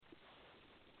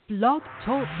Blog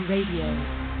Talk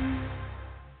Radio.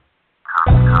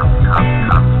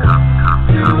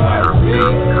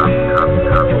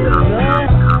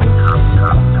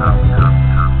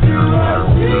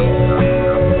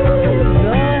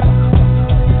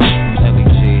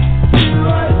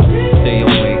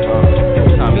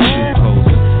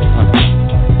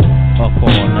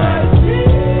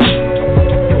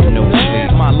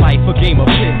 Game of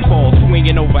pitfall,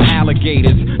 swinging over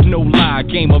alligators. No lie,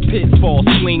 game of pitfall,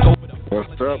 swing over.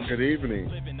 What's up? Good evening.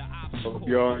 Hope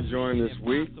y'all enjoying this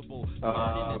week.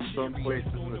 Some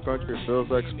places in the country it feels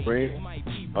like spring.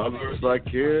 Others like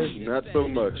here, not so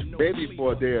much. Maybe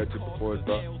for a day or two before it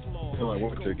starts feeling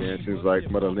like winter again. Seems like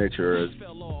Mother Nature is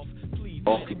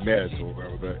off the meds or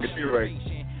whatever. But at any rate,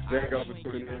 thank y'all for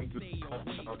tuning in. This is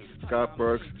Scott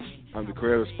Burks. I'm the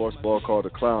creator of a sports blog called The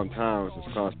Clown Times.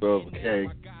 It's Clown spelled with K.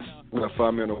 You can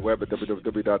find me on the web at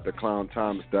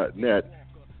www.theclowntimes.net.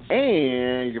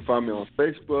 And you can find me on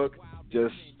Facebook.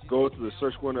 Just go to the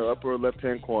search window, upper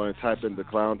left-hand corner, and type in The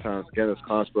Clown Times. Again, it's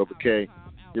Clown spelled with K.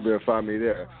 You'll be able to find me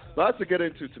there. Lots to get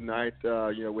into tonight.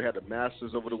 We had the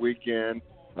Masters over the weekend.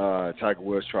 Tiger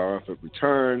Woods' triumphant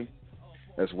return,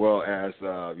 as well as,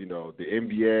 the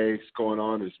NBA is going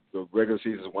on. The regular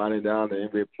season is winding down. The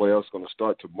NBA playoffs are going to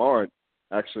start tomorrow.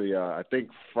 Actually, I think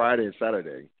Friday and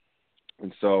Saturday.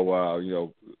 And so,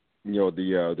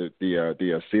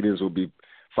 the seedings will be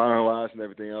finalized and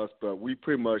everything else. But we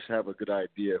pretty much have a good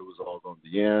idea who's all going to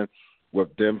be in,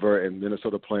 with Denver and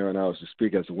Minnesota playing right now as we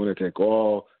speak as a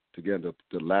winner-take-all to get the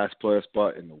last player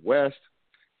spot in the West.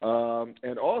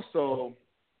 And also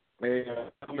a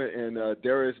comment in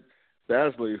Darius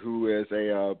Bazley, who is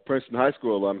a Princeton High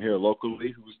School alum here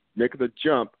locally, who's making the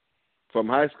jump from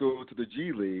high school to the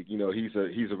G League. You know, he's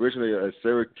originally a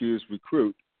Syracuse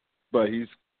recruit, but he's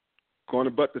going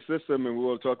to butt the system, and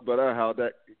we'll talk about how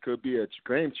that could be a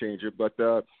game changer. But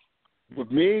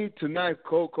with me tonight,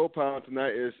 co-pilot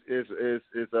tonight is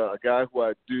a guy who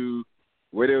I do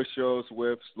radio shows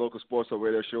with, local sports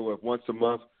radio show with once a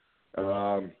month,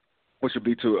 which will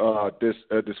be to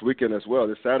this weekend as well,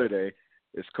 this Saturday.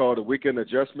 It's called the Weekend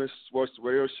Adjustments Sports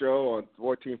Radio Show on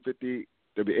 1450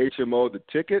 WHMO, The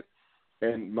Ticket.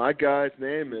 And my guy's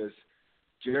name is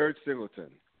Jarrod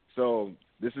Singleton. So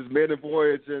this is maiden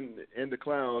voyage in the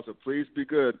clowns, so please be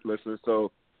good, listeners.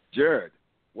 So, Jarrod,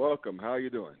 welcome. How are you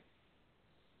doing?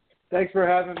 Thanks for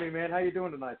having me, man. How you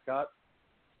doing tonight, Scott?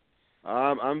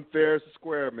 I'm fair as a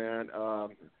square, man.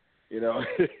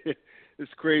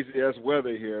 It's crazy as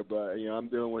weather here, but I'm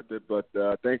dealing with it. But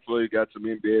thankfully, got some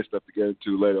NBA stuff to get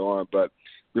into later on. But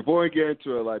before we get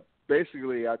into it,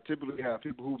 basically, I typically have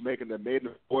people who making their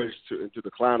maiden voyage into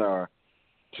the clown hour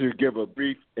to give a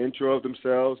brief intro of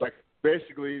themselves,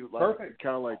 basically, Perfect.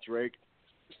 Kind of like Drake,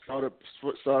 start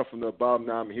from the bottom,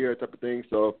 now I'm here type of thing.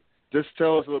 So just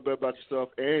tell us a little bit about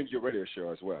yourself and your radio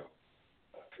show as well.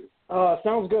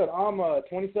 Sounds good. I'm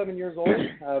 27 years old.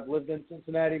 I've lived in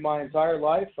Cincinnati my entire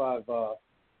life.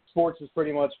 Sports has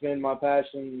pretty much been my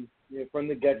passion from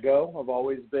the get-go. I've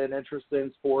always been interested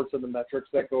in sports and the metrics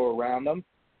that go around them.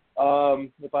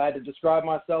 If I had to describe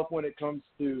myself when it comes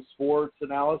to sports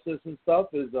analysis and stuff,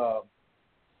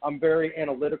 I'm very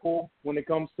analytical when it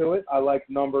comes to it. I like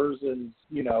numbers, and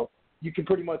you can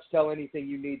pretty much tell anything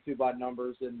you need to by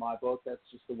numbers in my book. That's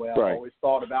just the way I've always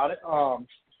thought about it.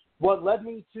 What led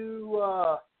me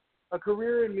to a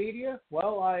career in media?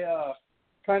 Well, I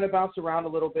kind of bounced around a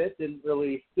little bit. Didn't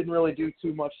really do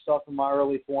too much stuff in my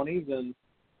early 20s, and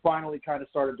finally kind of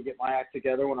started to get my act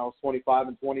together when I was 25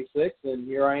 and 26, and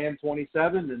here I am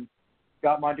 27 and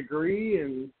got my degree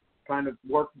and kind of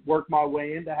worked my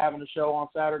way into having a show on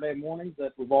Saturday mornings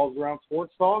that revolves around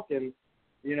sports talk, and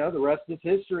the rest is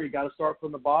history. Got to start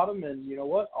from the bottom, and you know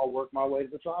what? I'll work my way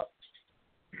to the top.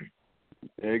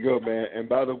 There you go, man. And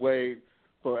by the way,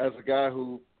 as a guy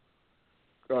who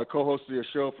co-hosted your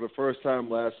show for the first time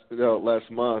last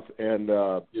month, and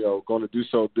going to do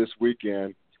so this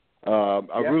weekend,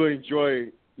 I really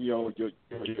enjoy your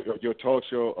talk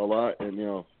show a lot, and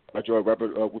I enjoy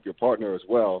rapping with your partner as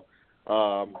well.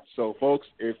 So, folks,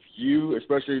 if you,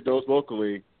 especially those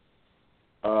locally,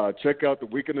 check out the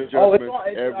Weekend Adjustments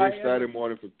every Saturday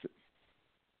morning.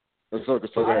 I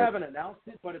haven't announced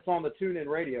it, but it's on the TuneIn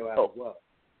Radio app as well.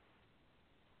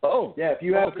 Oh. Yeah, if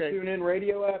you have the TuneIn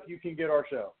Radio app, you can get our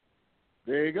show.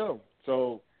 There you go.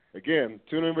 So, again,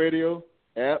 TuneIn Radio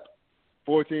app,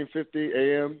 1450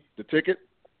 a.m., The Ticket,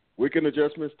 Weekend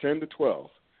Adjustments, 10 to 12.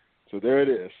 So there it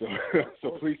is.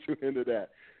 So please tune into that.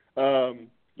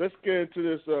 Let's get into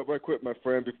this right quick, my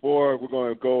friend, before we're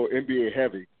going to go NBA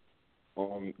heavy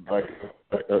on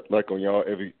like on y'all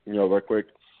every right quick.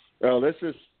 Let's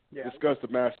just discuss the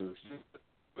Masters.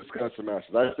 Let's Augusta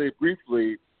Masters. I say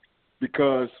briefly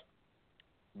because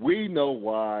we know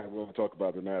why we're going to talk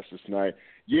about the Masters tonight.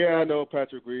 Yeah, I know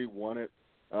Patrick Reed won it.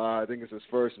 I think it's his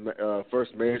first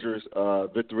majors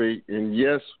victory. And,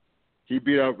 yes, he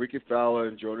beat out Ricky Fowler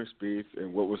and Jordan Spieth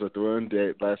in what was a thrilling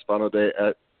day, last final day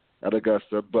at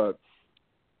Augusta. But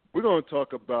we're going to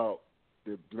talk about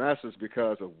the Masters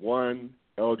because of one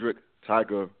Eldrick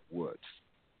Tiger Woods.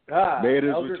 Made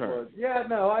his Eldrick return. Woods. Yeah,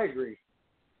 no, I agree.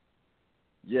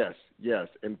 Yes.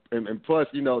 And plus,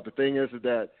 the thing is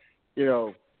that,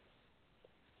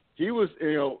 he was,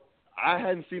 I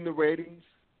hadn't seen the ratings,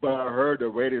 but I heard the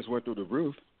ratings went through the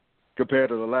roof compared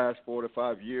to the last 4 to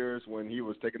 5 years when he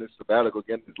was taking his sabbatical,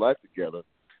 getting his life together.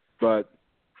 But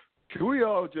can we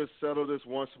all just settle this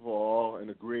once and for all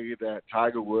and agree that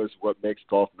Tiger Woods is what makes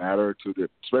golf matter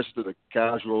especially to the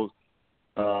casual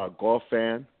golf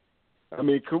fan? I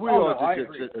mean, could we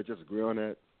just agree on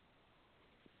that?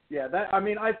 Yeah,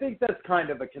 I think that's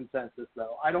kind of a consensus,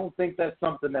 though. I don't think that's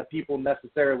something that people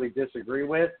necessarily disagree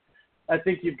with. I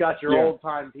think you've got your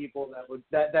old-time people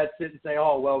that sit and say,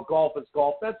 oh, well, golf is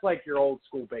golf. That's like your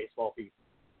old-school baseball people.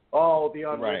 Oh, the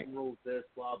unwritten rules this,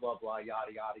 blah, blah, blah,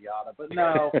 yada, yada, yada. But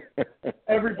no,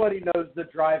 everybody knows the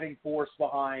driving force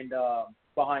behind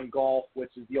golf,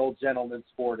 which is the old gentleman's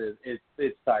sport,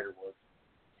 it's Tiger Woods.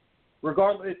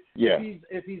 Regardless,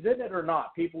 if he's in it or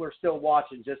not, people are still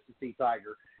watching just to see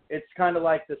Tiger. It's kind of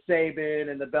like the Saban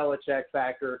and the Belichick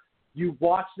factor. You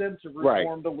watch them to root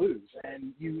for him to lose,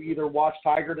 and you either watch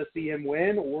Tiger to see him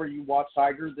win or you watch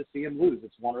Tiger to see him lose.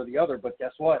 It's one or the other, but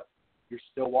guess what? You're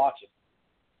still watching.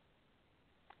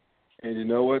 And you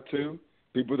know what, too?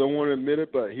 People don't want to admit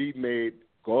it, but he made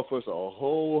golfers a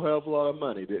whole hell of a lot of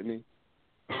money, didn't he?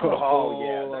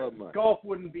 Golf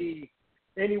wouldn't be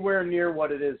anywhere near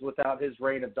what it is without his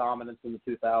reign of dominance in the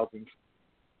 2000s.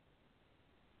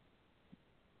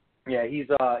 Yeah,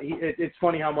 it's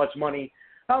funny how much money,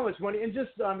 and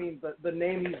just, the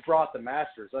name he's brought the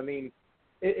Masters. I mean,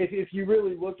 if you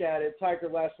really look at it, Tiger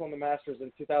last won the Masters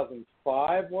in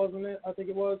 2005, wasn't it? I think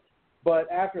it was. But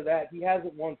after that, he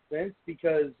hasn't won since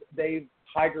because they've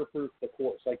Tiger-proofed the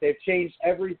course. Like, they've changed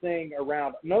everything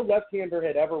around. No left-hander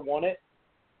had ever won it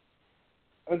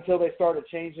until they started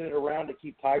changing it around to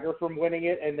keep Tiger from winning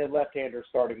it, and then left-handers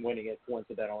started winning it,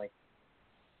 coincidentally.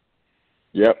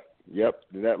 Yep.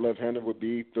 That left-hander would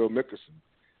be Phil Mickelson.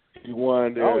 He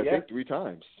won, I think, 3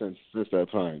 times since that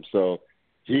time. So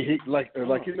he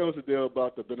knows the deal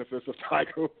about the benefits of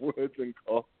Tiger Woods and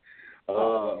golf.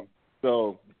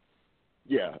 So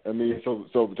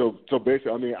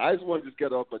basically, I just want to just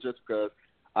get off just because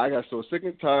I got so sick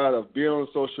and tired of being on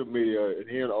social media and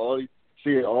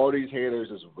seeing all these haters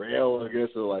just rail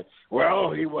against it, like,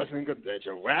 well, he wasn't in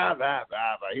contention,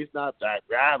 he's not back,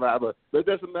 but it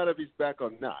doesn't matter if he's back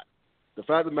or not. The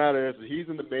fact of the matter is that he's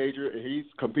in the major and he's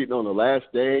competing on the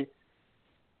last day.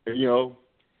 And,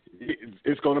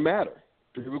 it's going to matter.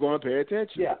 People are going to pay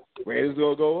attention. Yeah. Ratings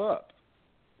will go up.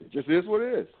 It just is what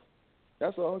it is.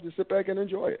 That's all. Just sit back and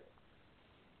enjoy it.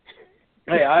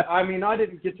 Hey, I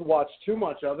didn't get to watch too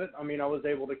much of it. I was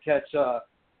able to catch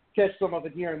some of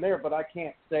it here and there, but I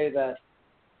can't say that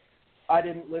I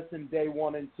didn't listen day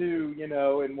 1 and 2,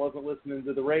 and wasn't listening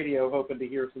to the radio hoping to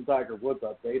hear some Tiger Woods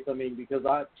updates. Because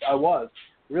I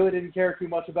really didn't care too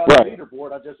much about the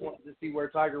leaderboard. I just wanted to see where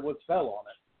Tiger Woods fell on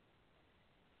it.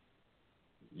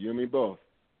 You and me both.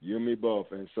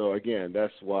 And so, again,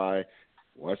 that's why,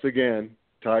 once again,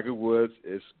 Tiger Woods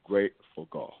is great for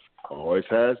golf. Always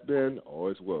has been,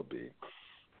 always will be.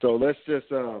 So let's just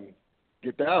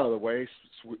get that out of the way,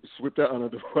 sweep that under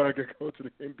the rug and go to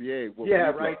the NBA.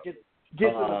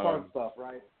 Get to the fun stuff,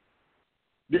 right?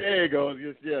 There you go.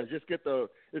 Just get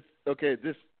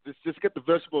just get the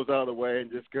vegetables out of the way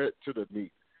and just get to the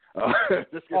meat.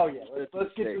 Let's get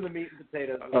to the meat and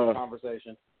potatoes of the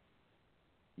conversation.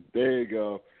 There you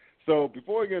go. So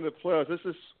before we get into the playoffs, let's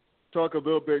just talk a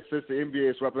little bit since the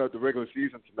NBA is wrapping up the regular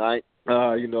season tonight.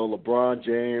 LeBron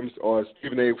James, or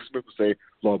Stephen A. Smith would say,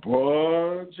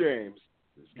 LeBron James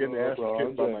is getting the ass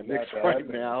kicked by my Knicks right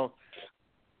now.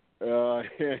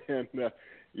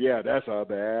 That's all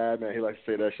bad, man. He likes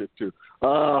to say that shit too.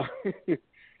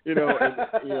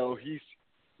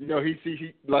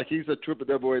 He's a triple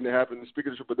double waiting to happen.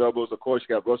 Speaking of triple doubles, of course,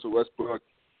 you got Russell Westbrook,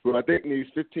 who I think needs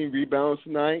 15 rebounds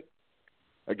tonight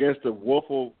against the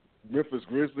woeful Memphis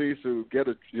Grizzlies, who get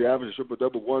the average triple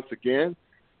double once again.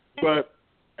 But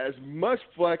as much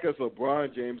flack as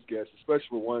LeBron James gets, especially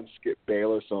for one Skip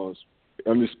Bayless on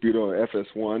Undisputed on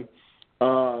FS1.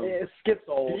 Skip's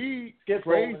old. Skip's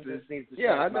praises. Old and just needs to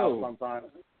I know. Sometimes.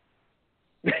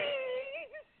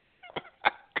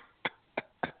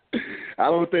 I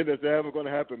don't think that's ever going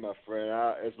to happen, my friend.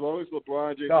 As long as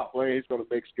LeBron James is playing, he's going to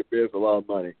make Skip Bayless a lot of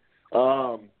money.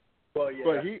 Well, yeah.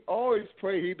 But he always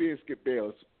prayed he'd be in Skip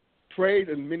Bayless. Prayed,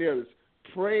 and many others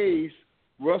praised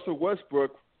Russell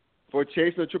Westbrook for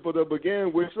chasing a triple-double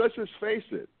again, which, let's just face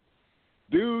it,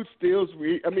 dude steals. To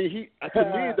me,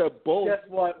 the both. Guess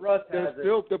what? Russ has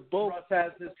still the both. Russ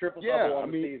has his triple-double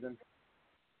on the season.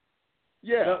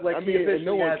 Yeah, and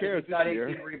no one cares this year.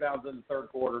 18 rebounds in the third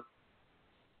quarter.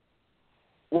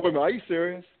 Wait, are you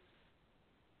serious?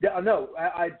 Yeah, no.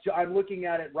 I'm looking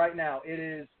at it right now. It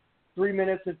is 3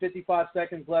 minutes and 55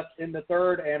 seconds left in the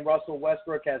third, and Russell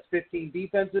Westbrook has 15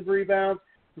 defensive rebounds,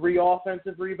 3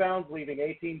 offensive rebounds, leaving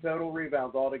 18 total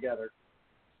rebounds altogether.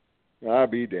 I'll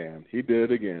be damned. He did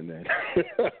it again then.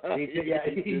 he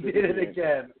did it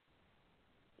again.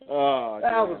 Oh,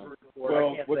 that was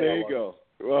rude. Well, there you go.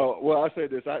 Well, I say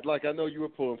this. I know you were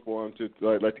pulling for him to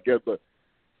get, but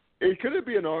could it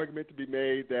be an argument to be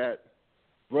made that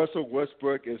Russell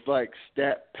Westbrook is like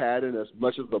stat padding as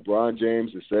much as LeBron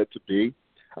James is said to be?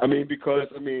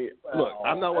 Look,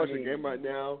 I'm not watching the game right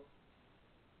now,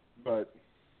 but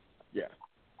yeah.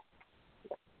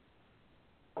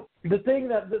 The thing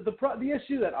that the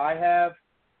issue that I have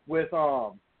with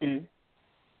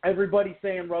everybody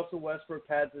saying Russell Westbrook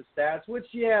pads his stats, which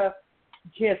you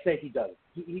can't say he does.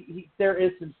 There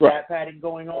is some stat padding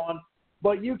going on,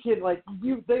 but you can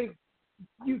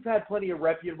you've had plenty of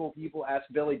reputable people ask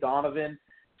Billy Donovan,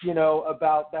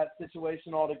 about that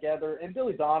situation altogether, and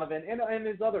Billy Donovan and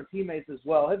his other teammates as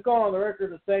well have gone on the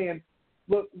record of saying,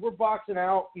 look, we're boxing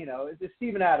out,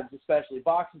 Steven Adams especially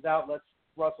boxes out, lets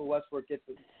Russell Westbrook get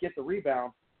the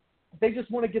rebound. They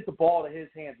just want to get the ball to his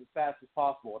hands as fast as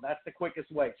possible, and that's the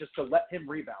quickest way, just to let him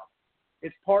rebound.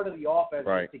 It's part of the offense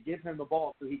to give him the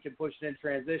ball so he can push it in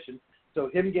transition. So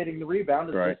him getting the rebound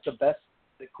is just the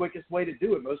quickest way to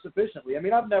do it, most efficiently.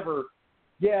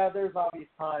 There's obvious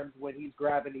times when he's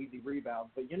grabbing easy rebounds,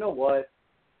 but you know what?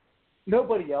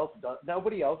 Nobody else has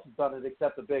done it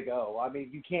except the Big O.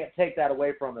 You can't take that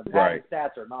away from him. Padded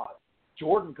stats or not.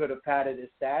 Jordan could have padded his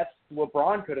stats.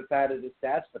 LeBron could have padded his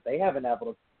stats, but they haven't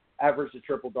averaged a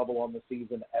triple-double on the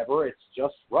season ever. It's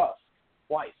just Russ.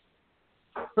 Twice.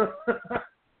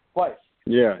 Twice.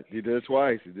 Yeah, he did it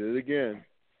twice. He did it again.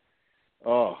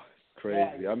 Oh,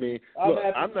 crazy. I'm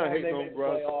not hating on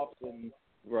Russ.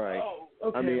 Right. Oh,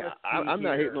 okay, I'm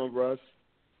not hating on Russ.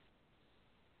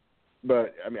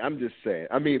 But, I'm just saying.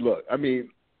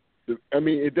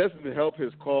 It doesn't help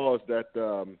his cause that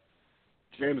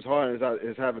James Harden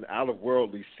is having an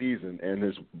out-of-worldly season, and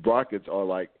his Rockets are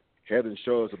like head and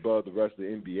shoulders above the rest of the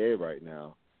NBA right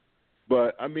now.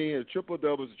 But, a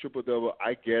triple-double is a triple-double.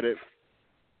 I get it.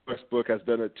 Westbrook has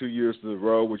done it 2 years in a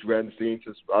row, which we hadn't seen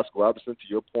since Oscar Robertson, to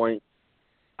your point.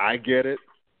 I get it.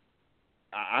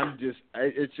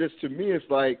 It's just, to me, it's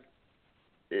like,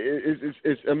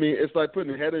 it's like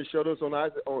putting head and shoulders on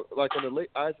the late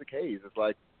Isaac Hayes. It's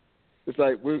like, what's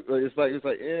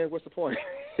the point?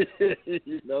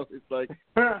 It's like,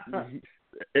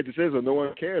 it just is, no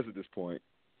one cares at this point,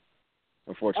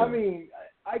 unfortunately.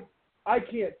 I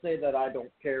can't say that I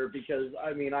don't care because,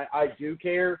 I do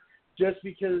care just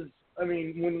because,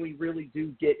 when we really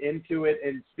do get into it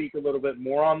and speak a little bit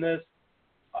more on this,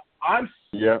 I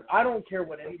don't care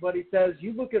what anybody says.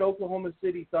 You look at Oklahoma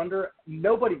City Thunder,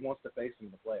 nobody wants to face them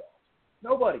in the playoffs.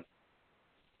 Nobody.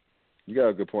 You got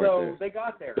a good point there. So they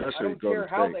got there. I don't care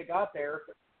how they got there.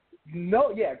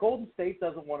 Golden State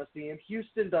doesn't want to see him.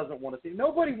 Houston doesn't want to see him.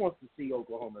 Nobody wants to see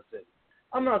Oklahoma City.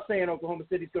 I'm not saying Oklahoma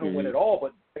City's going to win it all,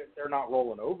 but they're not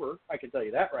rolling over. I can tell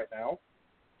you that right now.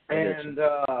 And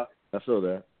I feel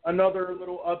that. Another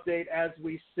little update as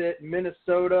we sit,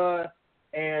 Minnesota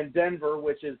and Denver,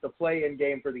 which is the play-in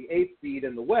game for the 8th seed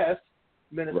in the West.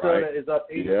 Minnesota is up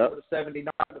 84-79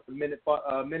 with a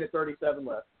minute 37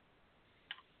 left.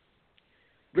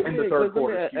 In the third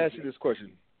quarter. Let me ask you this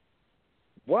question.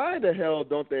 Why the hell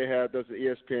does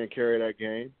the ESPN carry that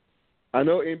game? I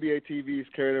know NBA TV is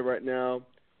carrying it right now,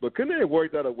 but couldn't they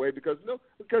work that away? Because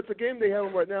the game they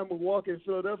have right now, Milwaukee and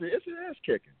Philadelphia, it's an ass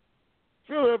kicking.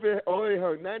 Philadelphia already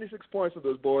heard 96 points of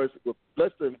those boys with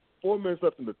less than 4 minutes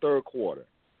left in the third quarter.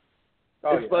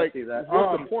 I see that.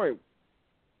 What's the point?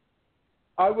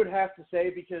 I would have to say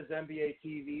because NBA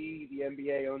TV, the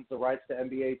NBA owns the rights to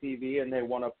NBA TV, and they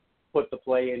want to put the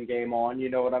play-in game on. You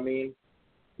know what I mean?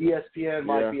 ESPN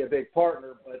might be a big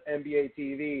partner, but NBA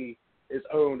TV is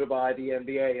owned by the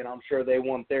NBA, and I'm sure they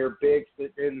want their big.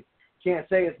 And can't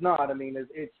say it's not.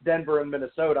 It's Denver and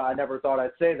Minnesota. I never thought I'd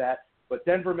say that, but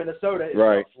Denver, Minnesota is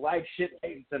a flagship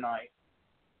game tonight.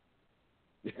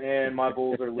 And my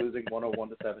Bulls are losing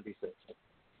 101-76.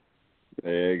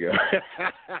 There you go.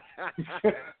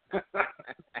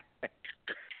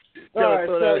 All right,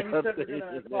 so you said we're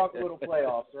going to talk a little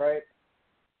playoffs, right?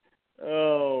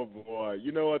 Oh, boy.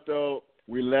 You know what, though?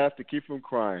 We laughed to keep from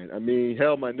crying. I mean,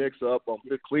 hell, my Knicks are up on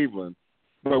Cleveland,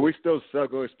 but we still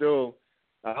suck. We're still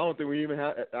 – I don't think we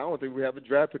have a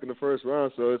draft pick in the first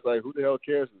round, so it's like, who the hell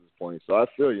cares at this point? So I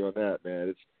feel you on that, man.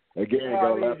 It's, again, you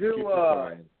got to laugh to keep from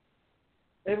crying.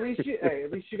 At least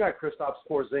you got Kristaps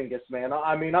Porzingis, man.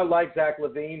 I mean, I like Zach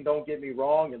LaVine, don't get me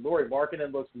wrong, and Lauri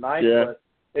Markkanen looks nice, but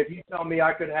if you tell me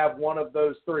I could have one of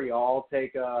those three, I'll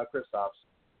take Kristaps.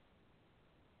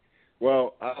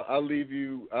 Well, I'll leave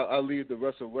the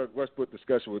rest of Westbrook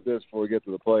discussion with this before we get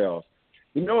to the playoffs.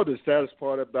 You know what the saddest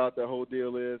part about the whole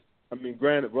deal is? I mean,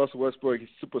 granted, Russell Westbrook, he's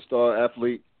a superstar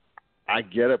athlete. I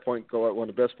get it, point guard, one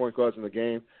of the best point guards in the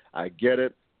game. I get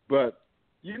it, but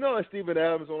you know that Steven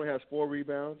Adams only has 4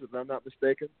 rebounds, if I'm not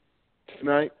mistaken,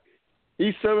 tonight.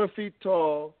 He's 7 feet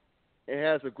tall and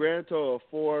has a grand total of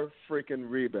 4 freaking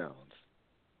rebounds.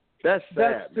 That's sad.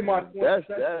 That's to my point. That's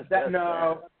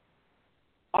no, sad.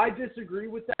 I disagree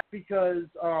with that because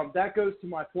that goes to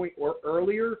my point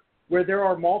earlier where there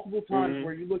are multiple times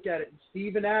where you look at it and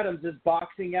Steven Adams is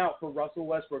boxing out for Russell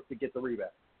Westbrook to get the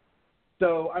rebound.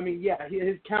 So, I mean, yeah,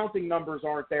 his counting numbers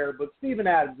aren't there, but Steven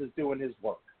Adams is doing his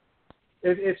work.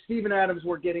 If Steven Adams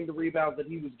were getting the rebounds that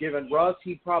he was giving Russ,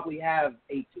 he'd probably have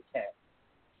 8 to 10.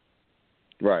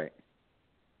 Right.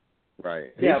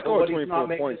 He scored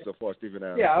 24 points so far, Steven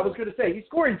Adams. Yeah, I was going to say, he's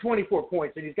scoring 24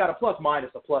 points, and he's got a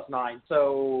plus-minus of +9.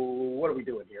 So what are we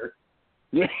doing here?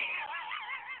 Yeah.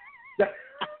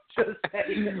 Just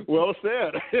saying. Well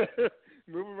said.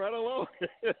 Moving right along.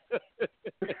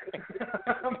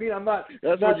 I mean, I'm not.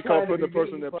 That's not what you call putting the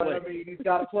person in play. I mean, he's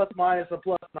got a plus-minus of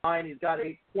 +9. He's got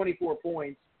 24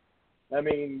 points. I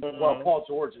mean, well, Paul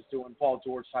George is doing Paul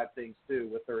George type things too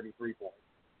with 33 points.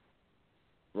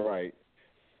 Right.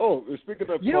 Oh, speaking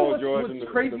of you Paul know George,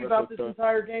 what's crazy about this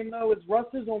entire game though is Russ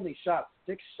has only shot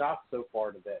 6 shots so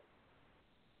far today.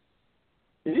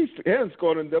 He hasn't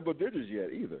scored in double digits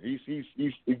yet either. He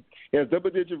has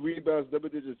double-digit rebounds, double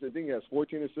digits. I think he has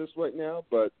 14 assists right now,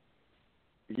 but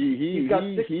he's got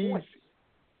 6 points.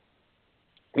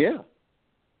 Yeah.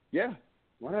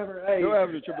 Whatever. Hey, he'll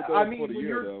average a triple-double for the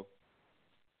year, though.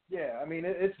 Yeah, I mean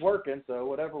it's working, so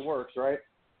whatever works, right?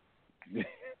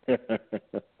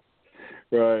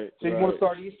 Right. So you want to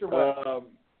start East or West?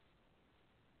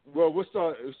 Well, we'll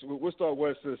start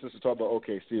West since we're talking about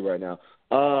OKC right now.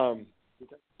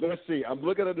 Let's see. I'm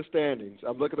looking at the standings.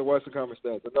 I'm looking at the Western Conference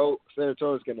standings. I know San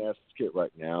Antonio's getting ass kicked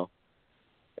right now.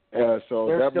 So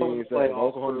they're that still means in that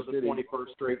Oklahoma for City, the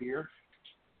 21st straight year.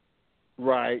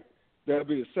 Right. That'll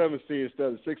be the 7th seed instead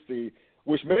of the 6th seed,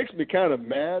 which makes me kind of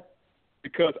mad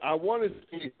because I want to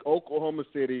see Oklahoma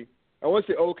City. I want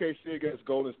to see OKC against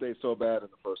Golden State so bad in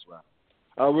the first round.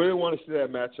 I really want to see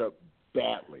that matchup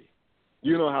badly.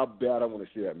 You know how bad I want to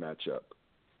see that matchup.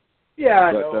 Yeah,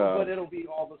 I know, but it'll be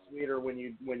all the sweeter when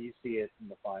you see it in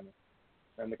the final,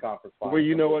 in the conference final. Well,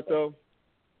 you know what though?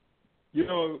 You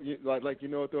know, like you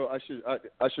know what though? I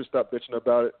should stop bitching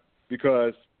about it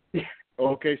because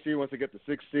OKC wants to get the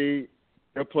 6th seed.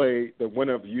 They'll play the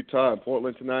winner of Utah and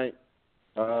Portland tonight,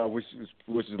 which is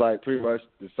like pretty much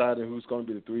deciding who's going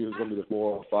to be the 3, who's going to be the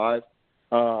 4 or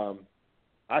 5.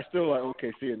 I still like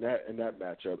OKC in that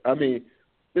matchup. I mean,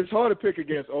 it's hard to pick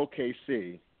against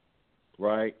OKC,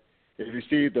 right? If you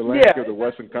see the landscape of the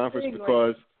Western Conference,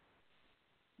 because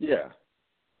your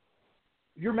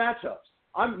matchups.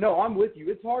 I'm with you.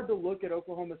 It's hard to look at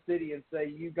Oklahoma City and say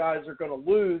you guys are going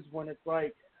to lose when it's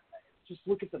like just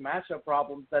look at the matchup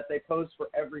problems that they pose for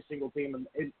every single team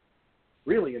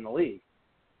really in the league.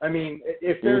 I mean,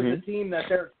 if there's a team that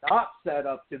they're not set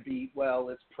up to beat, well,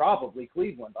 it's probably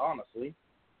Cleveland, honestly.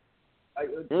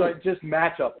 Like just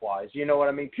matchup-wise, you know what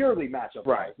I mean? Purely matchup-wise.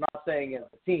 Right. Not saying as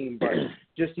a team, but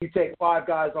just you take 5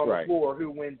 guys on the floor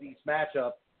who wins each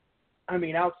matchup. I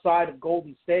mean, outside of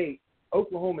Golden State,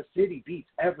 Oklahoma City beats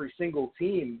every single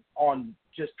team on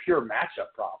just pure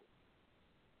matchup problems.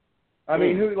 I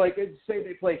mean, say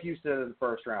they play Houston in the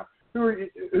first round. Who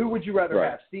would you rather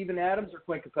have, Steven Adams or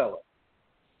Clint Capella?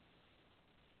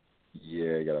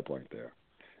 Yeah, you got a point there.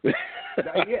 Yeah.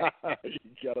 You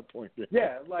got a point there.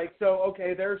 Yeah,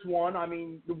 okay, there's one. I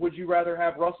mean, would you rather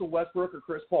have Russell Westbrook or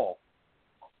Chris Paul?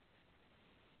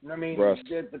 I mean, Russ,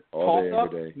 the all day,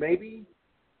 toss-up, every day. maybe.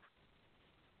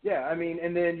 Yeah, I mean,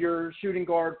 and then your shooting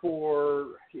guard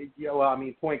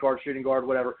point guard, shooting guard,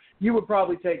 whatever. You would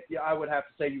probably I would have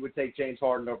to say you would take James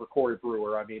Harden over Corey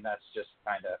Brewer. I mean, that's just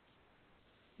kind of,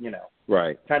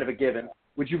 kind of a given.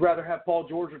 Would you rather have Paul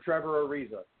George or Trevor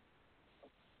Ariza?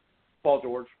 Paul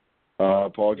George. Paul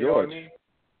George. You know what I mean?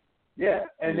 Yeah,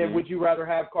 and then would you rather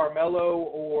have Carmelo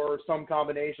or some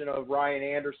combination of Ryan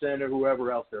Anderson or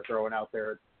whoever else they're throwing out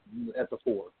there at the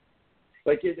 4?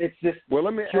 Like, it's just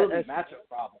purely matchup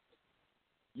problem.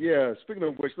 Yeah, speaking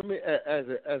of which, let me ask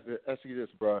you this,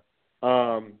 bro.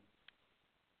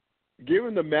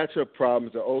 Given the matchup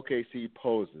problems that OKC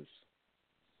poses,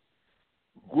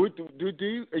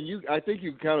 I think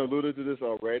you kind of alluded to this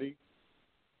already.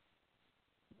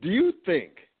 Do you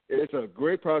think it's a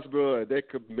great possibility that they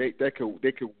could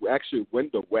actually win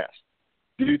the West?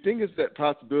 Do you think it's that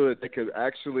possibility that they could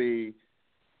actually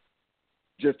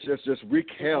just wreak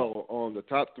hell on the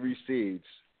top 3 seeds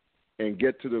and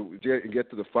get to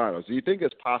the finals? Do you think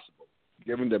it's possible,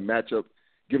 given the matchup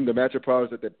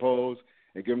problems that they pose,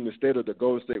 and given the state of the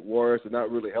Golden State Warriors, they're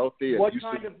not really healthy, and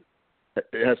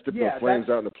it has to put flames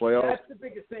out in the playoffs? That's the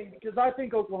biggest thing, because I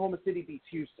think Oklahoma City beats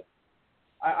Houston.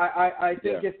 I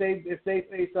think if they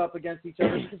face up against each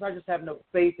other, because I just have no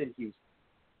faith in Houston.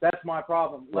 That's my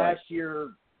problem. Right.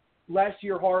 Last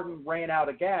year Harden ran out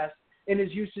of gas, and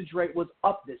his usage rate was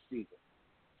up this season.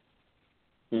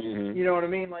 Mm-hmm. You know what I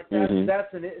mean? Like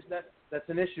that's an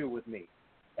issue with me.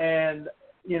 And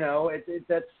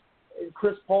that's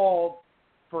Chris Paul,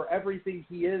 for everything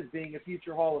he is, being a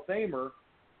future Hall of Famer.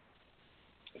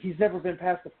 He's never been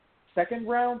past the second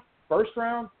round, first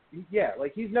round. Yeah,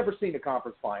 like he's never seen a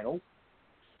conference finals.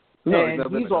 No, and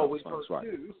he's always hurt right.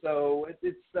 too. So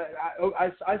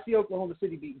I see Oklahoma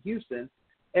City beating Houston,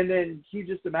 and then you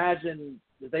just imagine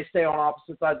that they stay on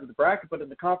opposite sides of the bracket. But in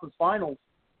the conference finals,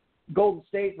 Golden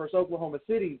State versus Oklahoma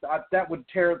City, that would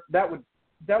tear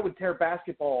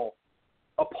basketball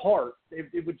apart.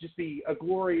 It would just be a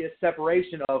glorious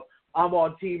separation of I'm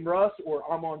on Team Russ or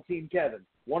I'm on Team Kevin.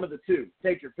 One of the two.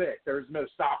 Take your pick. There's no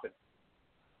stopping.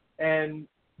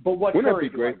 But what wouldn't Curry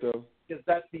that be great though? Because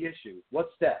that's the issue.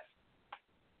 What's Steph?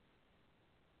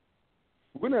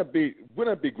 Wouldn't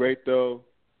that be great though?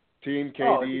 Team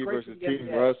KD versus Team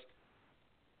Russ.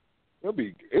 It'd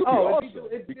be awesome.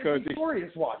 It'd be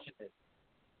glorious watching it.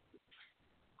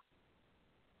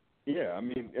 Yeah, I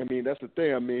mean that's the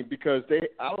thing. I mean, because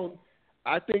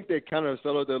I think they kind of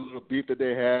settled their little beef that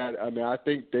they had. I mean, I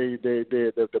think they're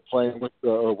playing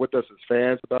with us as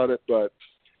fans about it. But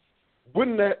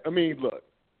wouldn't that? I mean, look,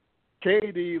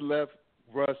 KD left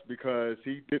Russ because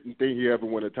he didn't think he ever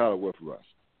won a title with Russ.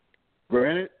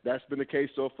 Granted, that's been the case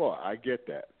so far. I get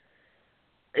that.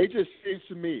 It just seems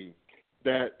to me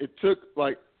that it took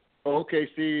like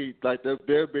OKC, like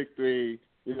their big three,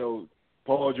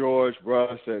 Paul George,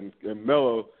 Russ, and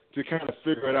Melo, to kind of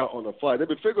figure it out on the fly. They've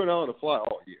been figuring it out on the fly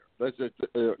all year. Let's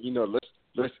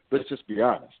just be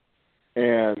honest.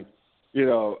 And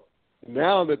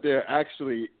now that they're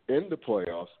actually in the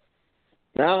playoffs,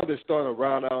 now they're starting to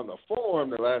round out in the form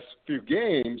the last few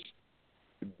games.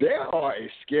 They are a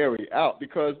scary out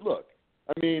because look,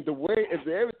 I mean, the way if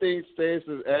everything stays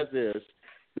as is,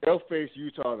 they'll face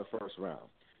Utah in the first round.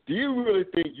 Do you really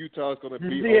think Utah is going to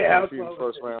beat OKC in the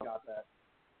first round?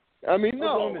 I mean,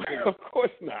 no, of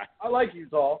course not. I like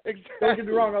Utah. Exactly. Don't get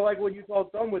me wrong, I like what Utah's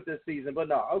done with this season, but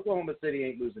no, Oklahoma City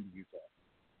ain't losing to Utah.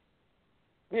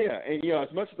 Yeah, and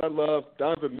as much as I love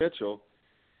Donovan Mitchell,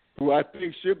 who I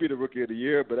think should be the Rookie of the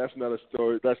Year, but that's not a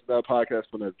story. That's not a podcast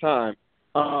for another time.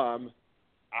 I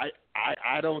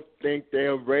don't think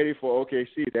they're ready for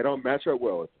OKC. They don't match up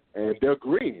well with them, and they're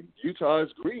green. Utah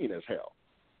is green as hell.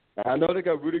 I know they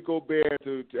got Rudy Gobert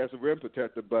as a rim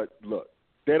protector, but look,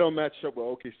 they don't match up with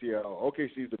OKC at all.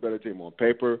 OKC is the better team on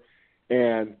paper,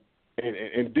 and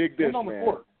dig this, on the man.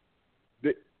 Court.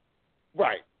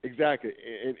 Right, exactly.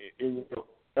 And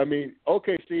I mean,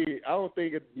 OKC, I don't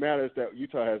think it matters that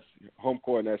Utah has home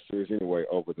court in that series anyway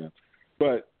over them.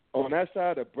 But on that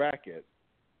side of the bracket,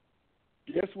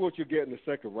 guess what you get in the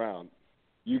second round?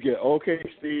 You get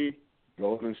OKC,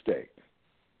 Golden State.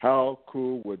 How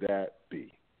cool would that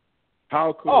be?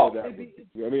 How cool would that be?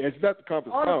 I mean, it's not the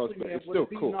conference finals, but it's still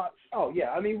cool.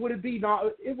 Would it be not?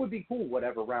 It would be cool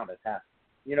whatever round it happens.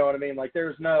 You know what I mean? Like,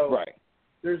 there's no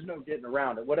getting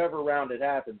around it. Whatever round it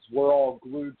happens, we're all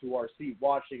glued to our seat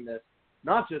watching this,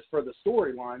 not just for the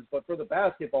storylines, but for the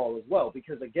basketball as well.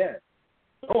 Because again,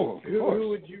 who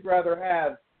would you rather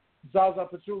have, Zaza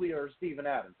Pachulia or Steven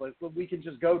Adams? Like, we can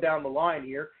just go down the line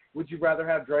here. Would you rather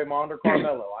have Draymond or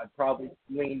Carmelo? I'd probably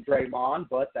lean Draymond,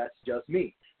 but that's just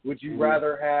me. Would you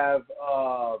rather have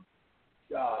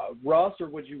Russ, or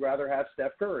would you rather have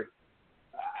Steph Curry?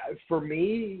 For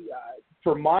me,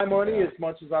 for my money, as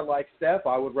much as I like Steph,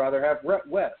 I would rather have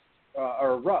Russ.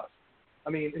 I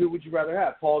mean, who would you rather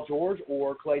have, Paul George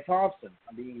or Klay Thompson?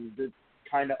 I mean, it's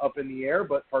kind of up in the air,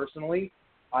 but personally,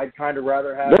 I'd kind of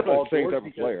rather have Paul George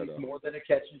because he's more than a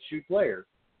catch-and-shoot player.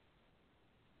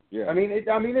 Yeah. I mean,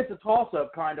 it's a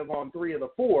toss-up kind of on 3 of the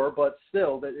 4, but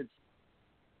still, that it's.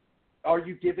 Are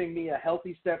you giving me a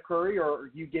healthy Steph Curry, or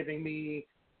are you giving me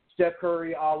Steph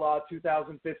Curry a la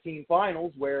 2015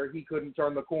 Finals, where he couldn't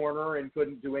turn the corner and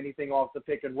couldn't do anything off the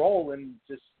pick and roll, and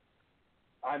just,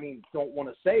 I mean, don't want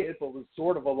to say it, but was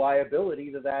sort of a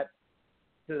liability to that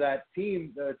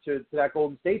team, to that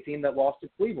Golden State team that lost to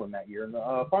Cleveland that year in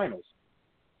the finals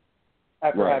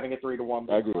after having a 3-1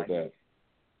 lead. I agree with that.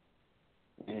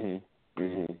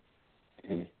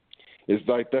 It's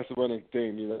like that's the running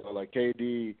thing, you know, like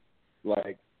KD,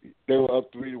 like they were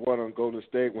up 3-1 on Golden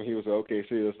State when he was at OKC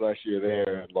this last year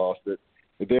there and lost it.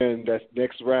 And then that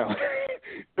next round,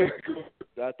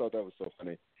 I thought that was so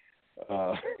funny.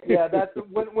 Yeah, that's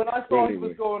when I saw he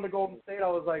was going to Golden State, I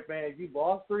was like, man, you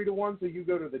lost 3-1, so you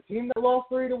go to the team that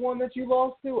lost 3-1 that you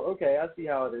lost to. Okay, I see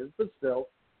how it is, but still,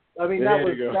 I mean,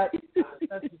 that's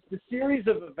the series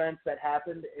of events that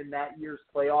happened in that year's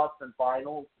playoffs and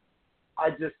finals.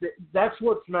 That's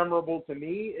what's memorable to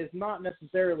me, is not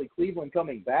necessarily Cleveland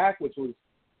coming back, which was,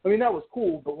 I mean, that was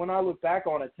cool, but when I look back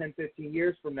on it 10, 15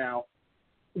 years from now,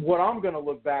 what I'm going to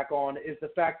look back on is the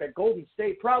fact that Golden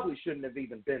State probably shouldn't have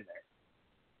even been there.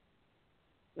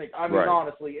 Like, I mean,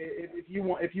 honestly,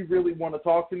 if you really want to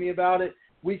talk to me about it,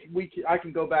 I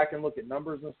can go back and look at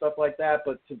numbers and stuff like that,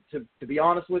 but to be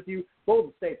honest with you,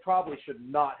 Golden State probably should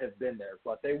not have been there,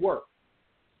 but they were.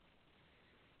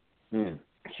 Can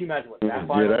you imagine what that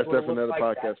finals that's would have definitely looked another like,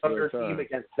 podcast that for Thunder the time. team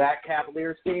against that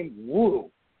Cavaliers team? Woo!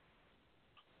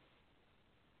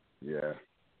 Yeah.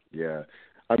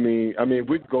 I mean,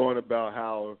 we're going about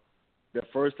how the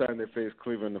first time they faced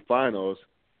Cleveland in the finals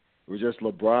it was just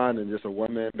LeBron and just a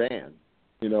one-man band.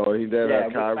 You know, he then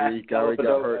had Kyrie. Kyrie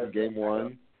got hurt in Game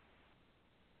 1.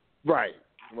 Right.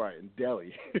 And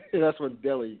Delly. That's when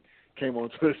Delly came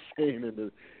onto the scene in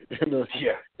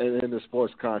the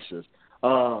sports conscious.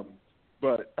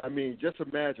 But I mean, just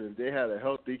imagine if they had a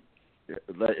healthy,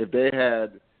 like if they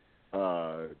had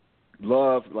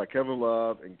Love, like Kevin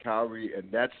Love and Kyrie in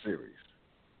that series.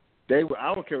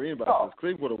 I don't care what anybody says.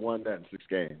 Cleveland would have won that in 6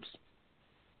 games.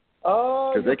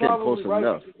 Because they came close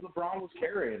enough. LeBron was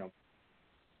carrying them.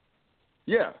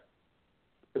 Yeah.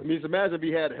 It means imagine if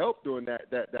he had help doing that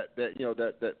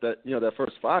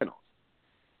first final.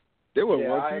 They would have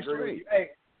won 2 straight. Hey,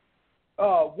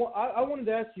 I wanted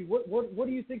to ask you, what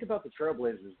do you think about the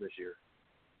Trailblazers this year?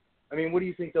 I mean, what do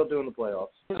you think they'll do in the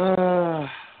playoffs?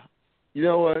 You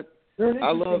know what?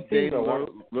 I love Dame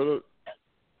Lillard.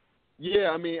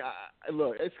 Yeah, I mean,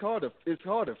 look, it's hard to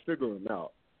figure them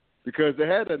out because they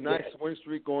had a nice win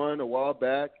streak going a while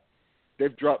back.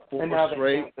 They've dropped 4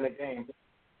 straight. In a game.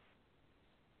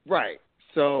 Right.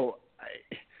 So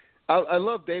I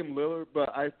love Dame Lillard,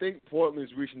 but I think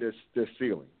Portland's reaching their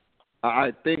ceiling.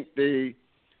 I think the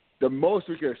most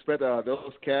we can expect out of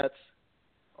those cats,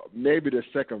 maybe the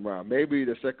second round of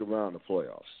the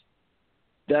playoffs.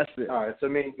 That's it. All right, so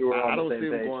me and you were on the same page. I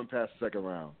don't see them going past the second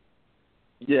round.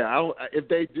 Yeah, if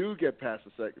they do get past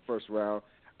the first round,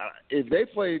 if they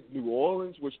play New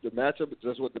Orleans, which that's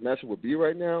what the matchup would be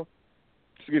right now.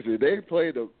 Excuse me, they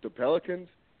play the Pelicans.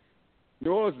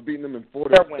 New Orleans is beating them in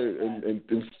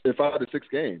 5 to 6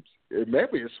 games. It may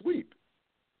be a sweep.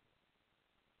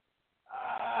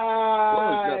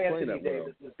 Anthony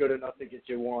Davis is good enough to get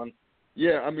you one.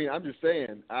 Yeah, I mean, I'm just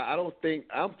saying. I'm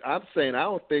saying I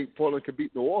don't think Portland can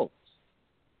beat New Orleans.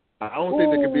 I don't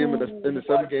think they can beat them in the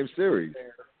 7-game series.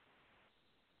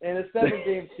 In a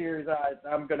 7-game series,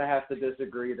 I'm going to have to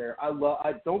disagree there.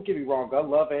 Don't get me wrong. I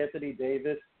love Anthony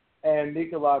Davis and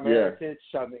Nikola Mirotic.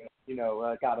 I mean,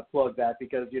 got to plug that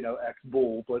because,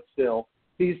 ex-Bull, but still,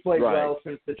 he's played well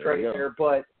since the trade there.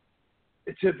 But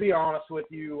to be honest with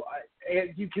you,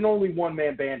 you can only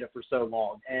one-man band it for so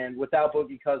long. And without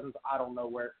Boogie Cousins, I don't know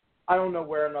where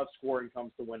enough scoring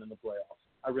comes to win in the playoffs.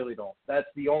 I really don't. That's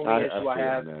the only issue I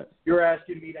have. You're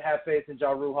asking me to have faith in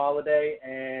Jarrod Holiday,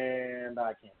 and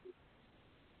I can't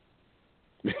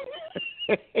do it.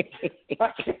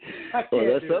 I can't that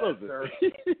do settles that,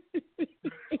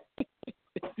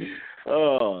 it.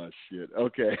 Oh, shit.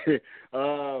 Okay.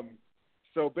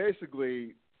 So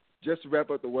basically, just to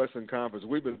wrap up the Western Conference,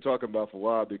 we've been talking about for a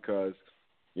while because,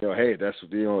 hey, that's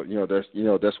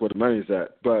that's where the money's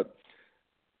at. But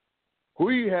who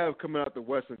do you have coming out the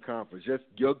Western Conference? Just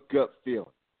your gut feeling.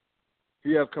 Who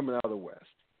do you have coming out of the West?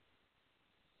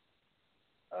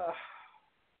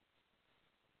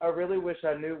 I really wish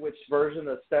I knew which version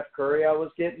of Steph Curry I was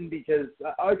getting because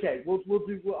I'll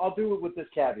do it with this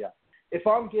caveat. If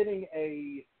I'm getting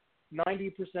a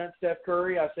 90% Steph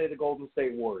Curry, I say the Golden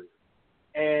State Warriors.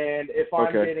 And if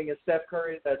I'm getting a Steph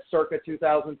Curry that's circa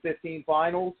 2015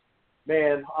 Finals,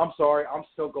 man, I'm sorry, I'm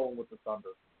still going with the Thunder.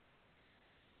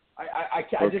 I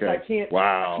can't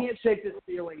Wow. I can't shake this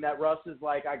feeling that Russ is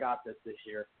like, I got this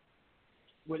year.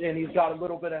 And he's got a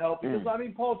little bit of help because, I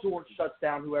mean, Paul George shuts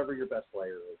down whoever your best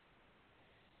player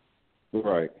is.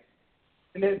 Right.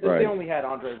 And they only had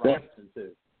Andre Robertson,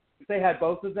 too. If they had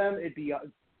both of them, it'd be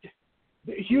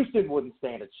Houston wouldn't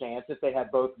stand a chance if they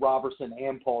had both Robertson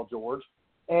and Paul George.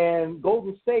 And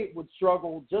Golden State would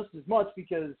struggle just as much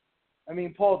because, I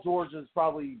mean, Paul George is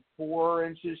probably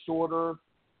 4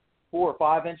 or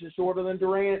 5 inches shorter than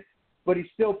Durant, but he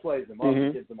still plays him up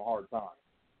and gives him a hard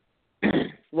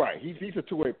time. Right. He's a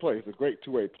two-way player. He's a great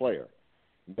two-way player.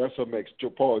 That's what makes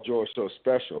Paul George so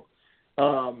special.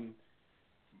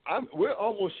 We're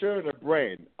almost sharing a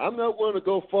brain. I'm not willing to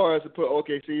go far as to put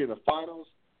OKC in the finals,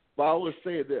 but I will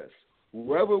say this.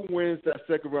 Whoever wins that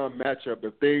second-round matchup,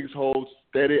 if things hold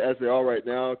steady as they are right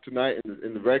now tonight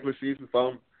in the regular season,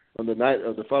 on the night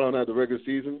of the final night of the regular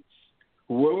season,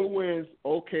 whoever wins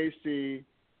OKC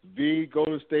v.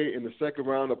 Golden State in the second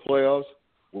round of playoffs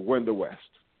will win the West.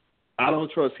 I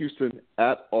don't trust Houston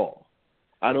at all.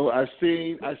 I've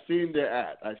seen their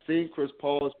ad. I've seen Chris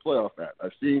Paul's playoff ad.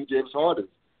 I've seen James Harden's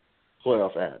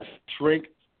playoff ad shrink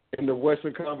in the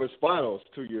Western Conference Finals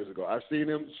 2 years ago. I've seen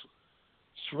him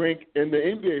shrink in the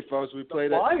NBA Finals. We played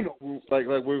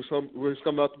like we was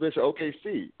coming out the bench at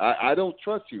OKC. I don't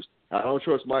trust Houston. I don't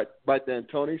trust Mike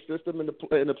D'Antoni's system in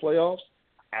the playoffs.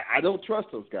 I don't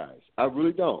trust those guys. I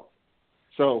really don't.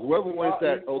 So whoever wins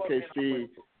that OKC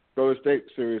Golden State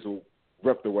series will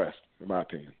rep the West, in my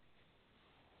opinion.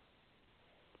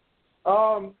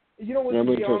 You know what? I'm to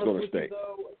going be to honest Golden with State. you,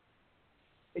 though,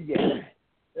 yeah.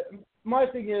 My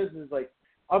thing is like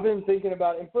I've been thinking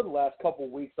about it, and for the last couple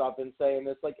of weeks I've been saying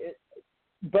this. Like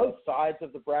both sides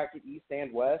of the bracket, East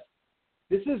and West,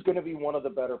 this is going to be one of the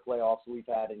better playoffs we've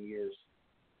had in years.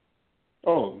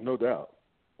 Oh, no doubt.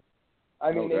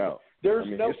 I mean, there's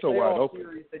no playoff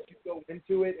series that you go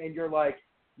into it and you're like,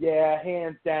 yeah,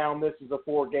 hands down, this is a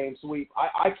 4-game sweep.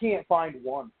 I can't find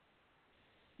one.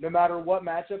 No matter what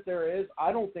matchup there is,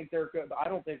 I don't think there's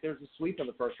a sweep in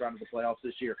the first round of the playoffs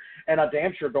this year, and I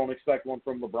damn sure don't expect one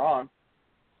from LeBron.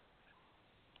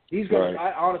 He's going.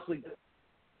 Right. I honestly,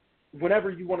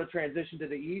 whenever you want to transition to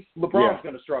the East, LeBron's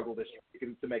going to struggle this year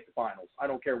to make the finals. I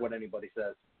don't care what anybody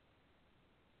says.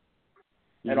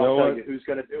 And I'll tell you who's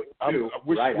going to do it too.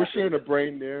 We're sharing a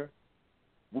brain there.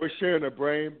 We're sharing a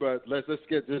brain, but let's just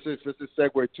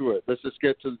segue to it. Let's just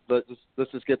get to the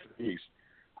East.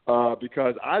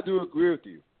 Because I do agree with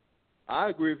you. I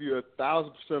agree with you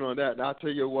 1,000% on that, and I'll tell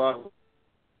you why.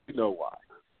 You know why.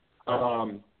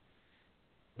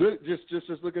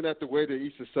 Just looking at the way the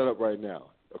East is set up right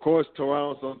now. Of course,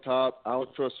 Toronto's on top. I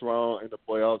don't trust Toronto in the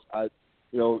playoffs.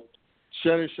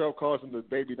 Shannon Sharp calls them the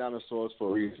baby dinosaurs for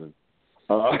a reason.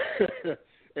 But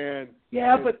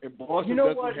Boston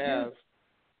doesn't have.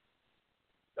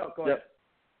 Oh, go ahead.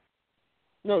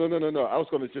 No. I was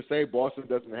going to just say Boston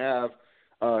doesn't have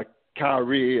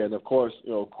Kyrie, and of course,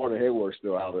 Gordon Hayward's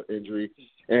still out of injury.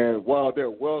 And while they're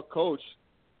well coached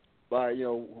by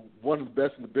one of the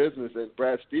best in the business, and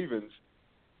Brad Stevens,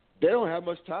 they don't have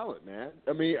much talent, man.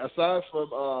 I mean, aside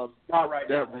from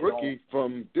that rookie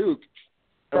from Duke,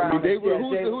 Brown, I mean,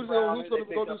 who's going to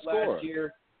go to score?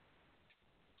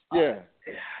 Yeah.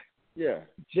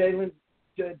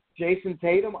 Jason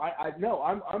Tatum.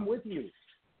 I'm with you.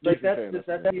 Like that's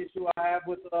the issue I have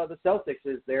with the Celtics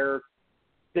is they're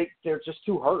just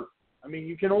too hurt. I mean,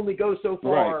 you can only go so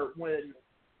far with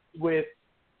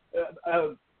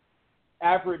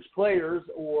average players,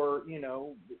 or I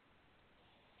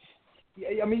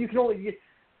mean, you can only.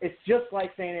 It's just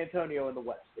like San Antonio in the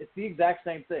West. It's the exact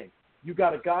same thing. You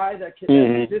got a guy that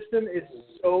the system is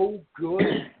so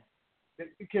good that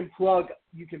you can plug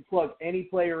any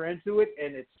player into it,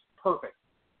 and it's perfect.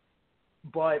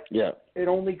 But it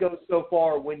only goes so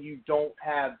far when you don't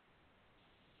have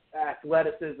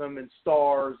athleticism and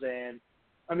stars, and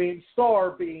I mean,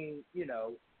 star being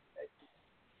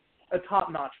a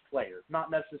top-notch player,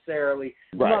 not necessarily.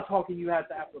 Right. I'm not talking you have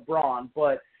to have LeBron,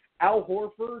 but Al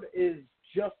Horford is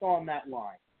just on that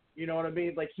line. You know what I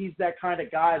mean? Like he's that kind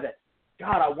of guy that,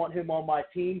 God, I want him on my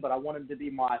team, but I want him to be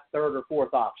my third or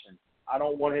fourth option. I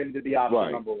don't want him to be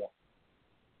option number one.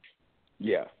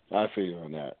 Yeah, I feel you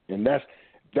on that. And that's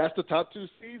the top 2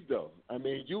 seeds, though. I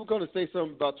mean, you were going to say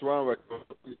something about Toronto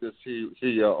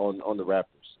on the Raptors.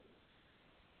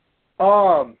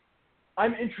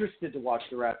 I'm interested to watch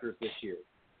the Raptors this year.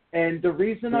 And the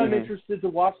reason I'm interested to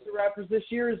watch the Raptors this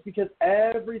year is because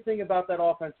everything about that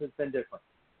offense has been different.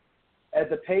 As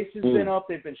the pace has been up,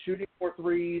 they've been shooting more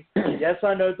threes. Yes,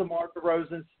 I know DeMar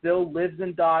DeRozan still lives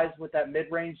and dies with that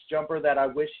mid-range jumper that I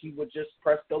wish he would just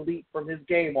press delete from his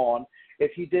game on.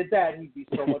 If he did that, he'd be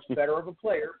so much better of a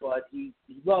player, but he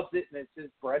loves it, and it's his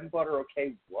bread and butter,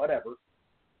 okay, whatever.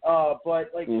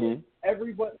 But, like,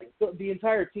 everybody, the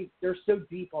entire team, they're so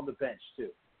deep on the bench, too.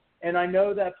 And I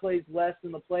know that plays less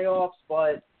in the playoffs,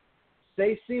 but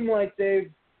they seem like they've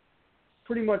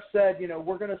pretty much said, you know,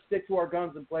 we're going to stick to our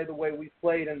guns and play the way we've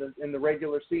played in the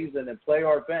regular season and play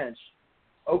our bench.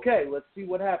 Okay, let's see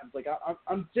what happens. Like,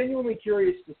 I'm genuinely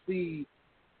curious to see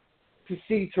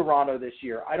Toronto this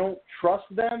year. I don't trust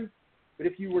them, but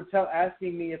if you were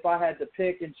asking me if I had to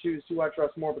pick and choose who I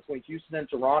trust more between Houston and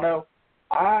Toronto,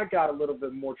 I got a little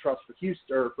bit more trust for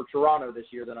Houston or for Toronto this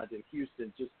year than I did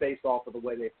Houston, just based off of the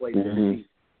way they played this season.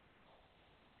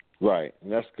 Right,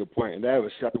 and that's a good point. And that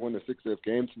was shot to win the 60th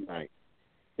game tonight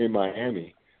in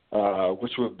Miami,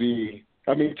 which would be –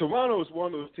 I mean, Toronto is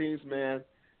one of those teams, man.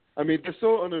 I mean, they're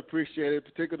so underappreciated,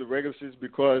 particularly the regular season,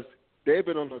 because they've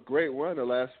been on a great run the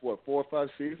last, 4 or 5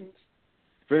 seasons,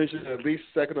 finishing at least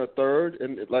second or third,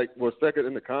 and second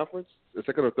in the conference, the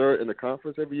second or third in the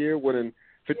conference every year, winning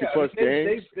 50-plus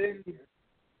games.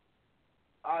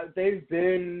 They've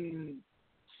been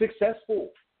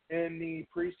successful in the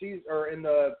preseason or in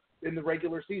the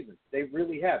regular season. They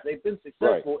really have. They've been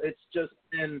successful. Right. It's just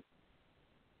been,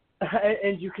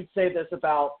 and you could say this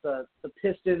about the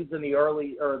Pistons in the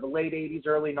late 80s,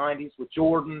 early 90s with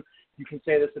Jordan. You can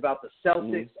say this about the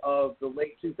Celtics of the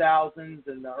late 2000s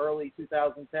and the early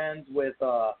 2010s with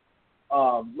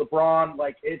LeBron.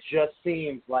 Like, it just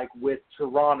seems like with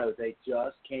Toronto, they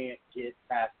just can't get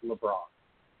past LeBron.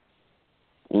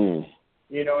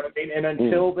 You know what I mean? And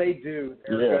until they do,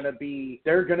 they're gonna be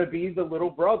the little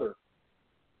brother.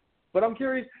 But I'm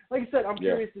curious. Like I said, I'm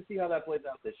curious to see how that plays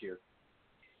out this year.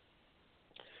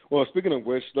 Well, speaking of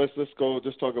which, let's go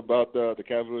just talk about the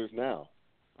Cavaliers now.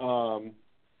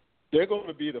 They're going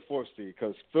to be the 4th seed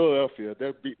because Philadelphia,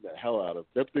 they're beating the hell out of.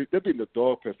 They're beating the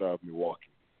dog piss out of Milwaukee.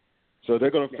 So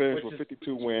they're going to finish with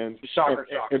 52 wins. Shocker.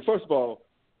 And first of all,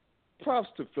 props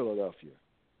to Philadelphia.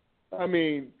 I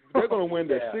mean, they're going to win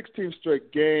their 16th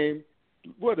straight game.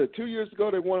 2 years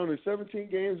ago they won only 17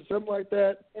 games or something like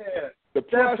that? Yeah. The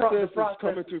process is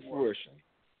coming to fruition.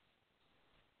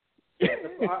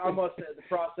 I must say the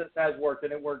process has worked,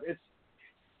 and it worked.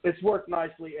 It's worked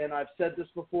nicely, and I've said this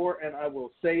before, and I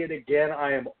will say it again.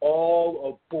 I am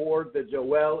all aboard the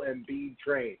Joel Embiid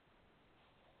train.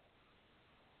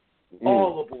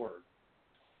 All aboard.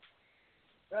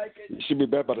 Like, you should be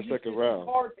back by the second round.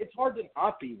 It's hard to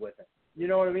not be with him. You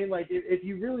know what I mean? Like, if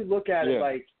you really look at it,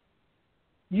 like,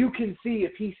 you can see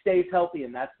if he stays healthy,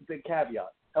 and that's the big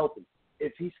caveat, healthy.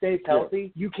 If he stays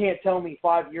healthy, you can't tell me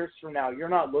 5 years from now you're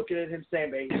not looking at him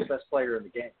saying, man, he's the best player in the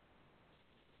game.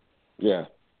 Yeah.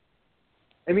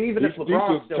 I mean, even if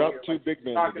LeBron's still top here, two big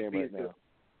men in the game right now.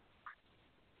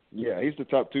 Yeah, he's the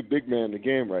top 2 big men in the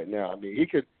game right now. I mean,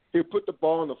 he'll put the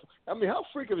ball on the – I mean, how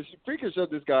freakish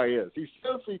this guy is. He's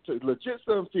 7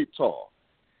 feet tall.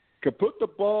 Can put the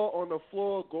ball on the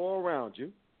floor, go around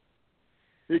you.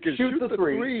 He can shoot the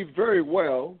three very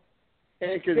well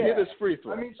and can hit his free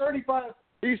throw. I mean, 35.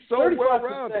 He's so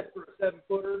well-rounded. For a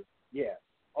 7-footer,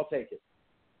 I'll take it.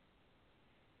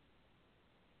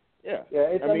 Yeah.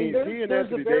 I mean, he and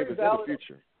Anthony Davis are the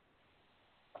future.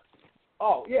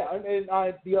 Oh, yeah. And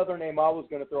the other name I was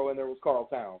going to throw in there was Karl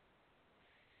Towns.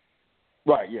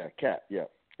 Right, yeah, Cat, yeah.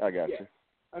 I got you.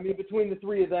 I mean, between the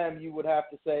three of them, you would have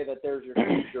to say that there's your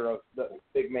future of the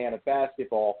big man of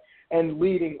basketball. And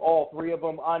leading all three of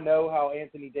them, I know how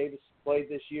Anthony Davis played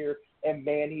this year, and,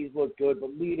 man, he's looked good.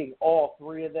 But leading all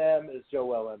three of them is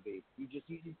Joel Embiid.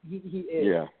 He is.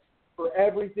 Yeah. For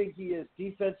everything he is,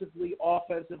 defensively,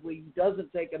 offensively, he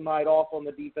doesn't take a night off on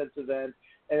the defensive end.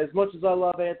 And as much as I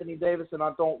love Anthony Davis and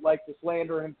I don't like to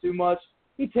slander him too much,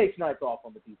 he takes nights off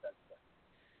on the defensive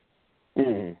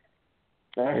end.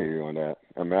 I hear you on that.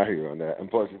 I hear you on that. And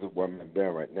plus, he's a one-man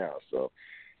band right now, so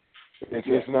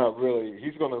it's not really. I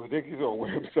think he's gonna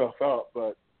wear himself out.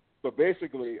 But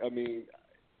basically, I mean,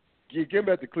 getting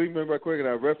back to Cleveland right quick, and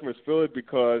I reference Philly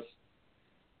because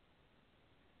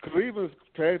Cleveland's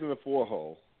pegged in the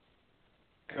 4-hole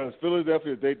because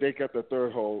Philadelphia they got the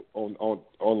 3rd hole on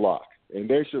lock, and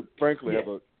they should frankly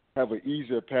have an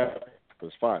easier path to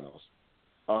the finals.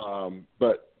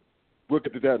 But we'll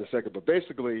get to that in a second. But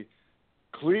basically,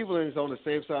 Cleveland is on the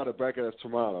same side of the bracket as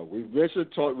Toronto. We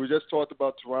just talked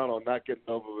about Toronto not getting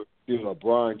over the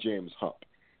LeBron James hump.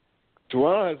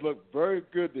 Toronto has looked very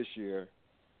good this year.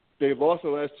 They lost the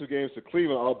last 2 games to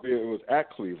Cleveland, albeit it was at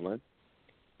Cleveland.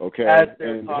 Okay, as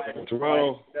their and title,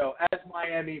 Toronto. right? No, as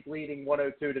Miami leading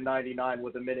 102-99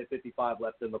 with 1:55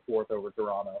 left in the fourth over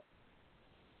Toronto.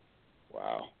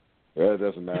 Wow, that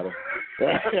doesn't matter.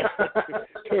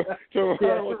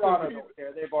 Toronto don't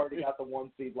care. They've already got the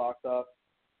 1 seed locked up.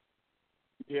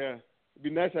 Yeah, it'd be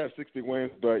nice to have 60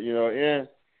 wins, but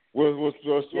we'll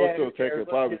still take it.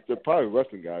 They're probably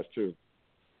Western guys too.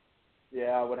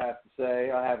 Yeah, I would have to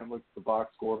say. I haven't looked at the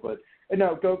box score, but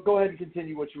no, go ahead and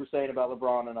continue what you were saying about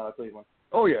LeBron and Cleveland.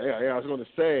 Oh, yeah. I was going to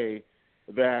say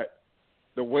that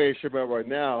the way it's shaping up right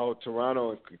now,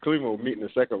 Toronto and Cleveland will meet in the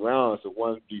second round as a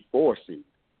 1v4 seed.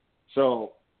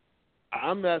 So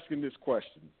I'm asking this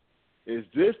question. Is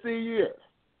this the year?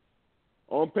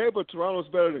 On paper, Toronto's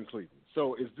better than Cleveland.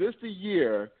 So is this the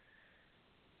year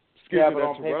that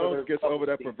Toronto gets over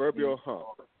that proverbial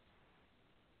hump?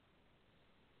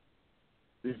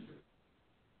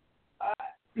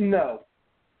 No.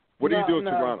 What do you do with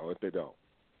Toronto if they don't?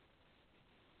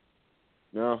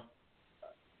 No?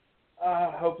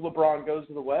 I hope LeBron goes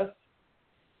to the West.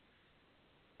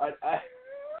 I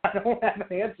don't have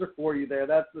an answer for you there.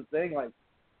 That's the thing. Like,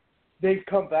 they've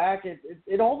come back.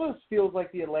 It almost feels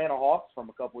like the Atlanta Hawks from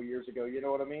a couple of years ago. You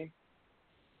know what I mean?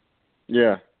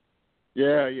 Yeah.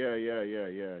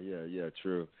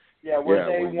 True. Yeah, where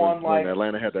they won when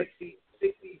Atlanta had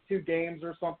 62 games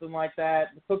or something like that.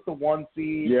 They took the 1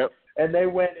 seed. Yep. And they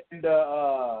went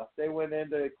into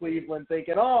Cleveland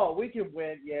thinking, oh, we can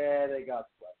win. Yeah, they got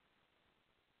swept.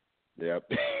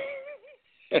 Yep.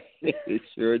 It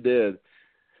sure did.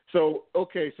 So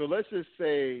let's just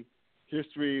say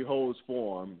history holds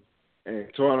form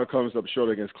and Toronto comes up short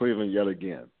against Cleveland yet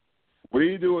again. What do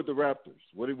you do with the Raptors?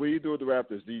 What do you do with the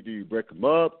Raptors? Do you break them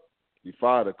up? You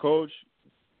fire the coach?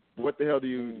 What the hell do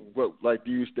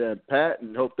you stand pat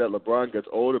and hope that LeBron gets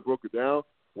older, broke it down?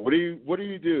 What do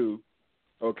you do,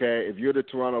 okay, if you're the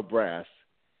Toronto Brass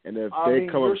and if they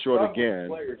come up short again?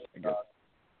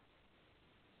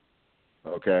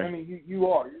 Okay. I mean,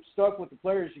 you're stuck with the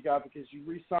players you got because you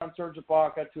re-signed Serge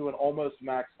Ibaka to an almost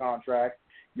max contract.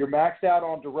 You're maxed out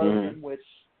on DeRozan, which,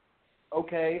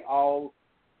 okay,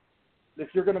 if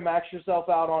you're going to max yourself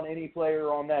out on any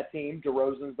player on that team,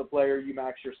 DeRozan's the player you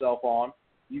max yourself on.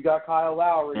 You got Kyle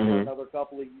Lowry for another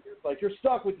couple of years. Like, you're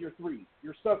stuck with your three.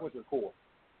 You're stuck with your core.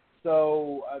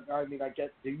 So, I mean,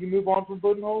 do you move on from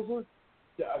Budenholzer,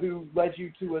 who led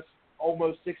you to a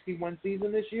almost 60-win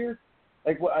season this year?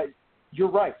 Like, you're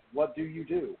right. What do you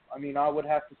do? I mean, I would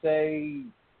have to say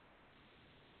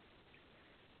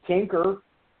tinker.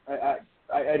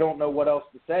 I don't know what else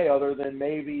to say other than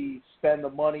maybe spend the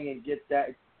money and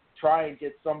try and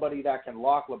get somebody that can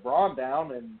lock LeBron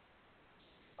down and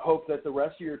hope that the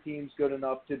rest of your team's good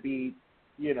enough to beat,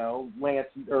 Lance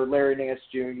or Larry Nance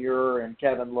Jr. and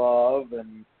Kevin Love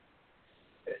and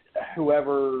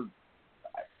whoever.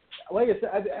 Like I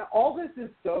said, all this is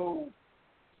so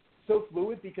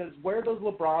fluid because where does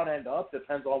LeBron end up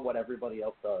depends on what everybody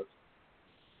else does.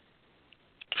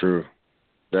 True.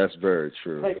 That's very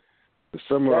true. Like, the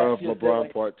summer of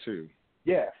LeBron Part 2.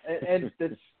 Yeah, and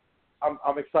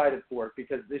I'm excited for it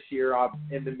because this year I'm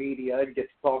in the media and get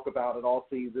to talk about it all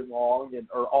season long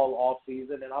or all off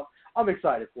season, and I'm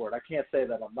excited for it. I can't say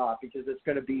that I'm not because it's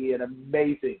going to be an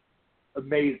amazing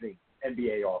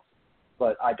NBA offseason.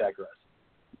 But I digress.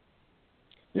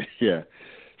 Yeah.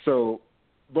 So,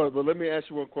 but let me ask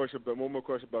you one more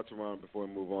question about Toronto before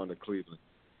we move on to Cleveland.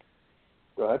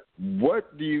 Go ahead.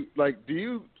 What do you like? Do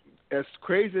you, as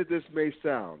crazy as this may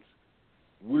sound,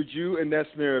 would you, in that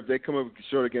scenario, if they come up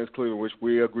short against Cleveland, which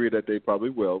we agree that they probably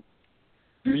will,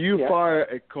 do you fire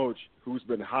a coach who's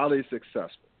been highly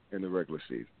successful in the regular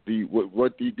season?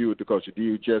 What do you do with the coach? Do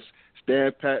you just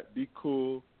stand pat, be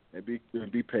cool, and be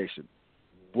patient?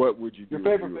 What would you do? Your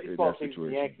favorite baseball team is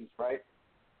the Yankees, right?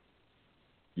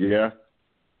 Yeah.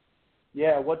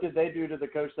 Yeah. What did they do to the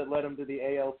coach that led them to the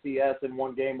ALCS in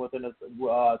one game within a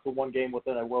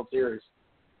World Series?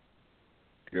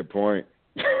 Good point.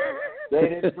 They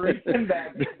didn't bring him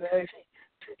back, did they?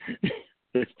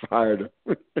 They fired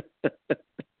him.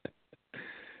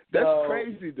 That's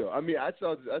crazy, though. I mean, I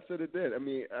said it did. I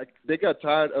mean, they got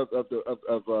tired of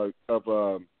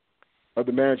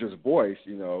the manager's voice,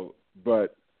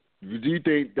 But do you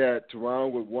think that Toronto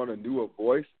would want a newer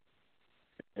voice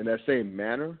in that same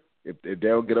manner if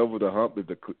they'll get over the hump?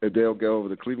 If they'll get over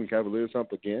the Cleveland Cavaliers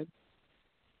hump again?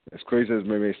 As crazy as it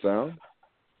may sound.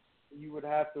 You would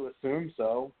have to assume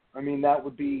so. I mean, that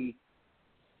would be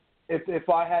if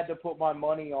I had to put my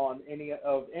money on any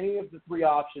of the three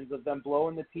options of them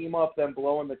blowing the team up, them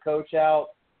blowing the coach out,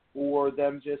 or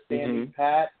them just standing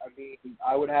pat. I mean,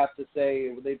 I would have to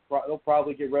say they'll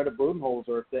probably get rid of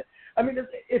Budenholzer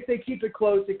if they keep it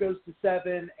close, it goes to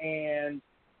 7, and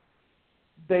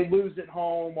they lose at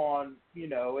home on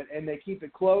and they keep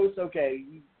it close. Okay,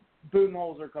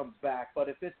 Budenholzer comes back, but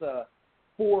if it's a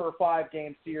 4 or 5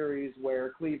 game series where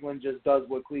Cleveland just does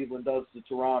what Cleveland does to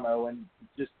Toronto and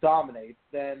just dominates,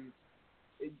 then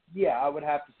yeah, I would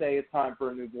have to say it's time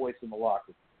for a new voice in the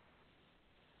locker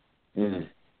room.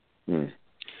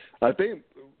 I think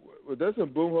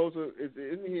doesn't Budenholzer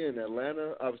isn't he in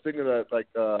Atlanta? I was thinking that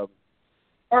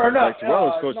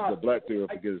Toronto's coach is a black dude.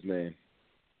 I forget his name.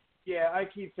 Yeah, I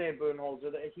keep saying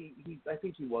Budenholzer. I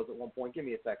think he was at one point. Give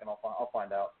me a second. I'll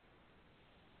find out.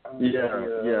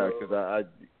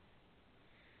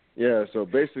 So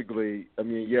basically,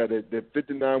 they're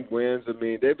 59 wins. I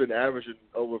mean, they've been averaging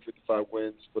over 55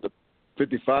 wins for the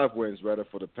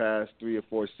past 3 or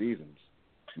 4 seasons.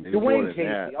 Dwayne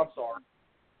Casey, I'm sorry.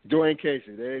 Dwayne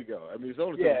Casey, there you go. I mean, it's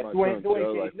only Dwayne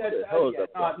Casey.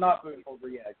 Not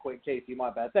Budenholzer. Yeah, Casey. My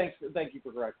bad. Thank you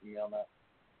for correcting me on that.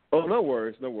 Oh, no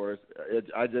worries.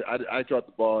 I dropped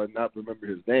the ball and not remember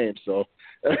his name, so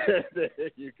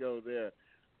there you go there.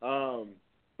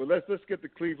 But let's get to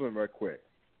Cleveland right quick.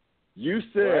 You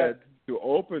said to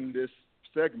open this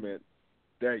segment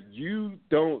that you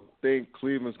don't think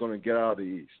Cleveland's going to get out of the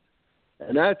East,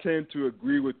 and I tend to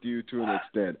agree with you to an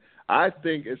extent. I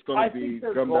think it's going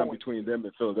to come down between them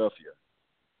and Philadelphia.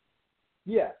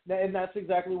 Yeah, and that's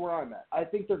exactly where I'm at. I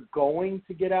think they're going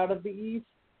to get out of the East.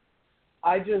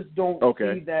 I just don't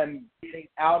see them getting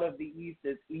out of the East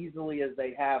as easily as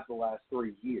they have the last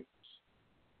 3 years.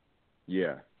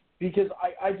 Yeah. Because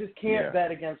I just can't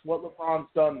bet against what LeBron's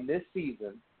done this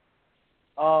season,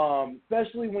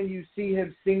 especially when you see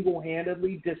him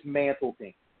single-handedly dismantle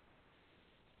teams.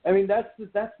 I mean, that's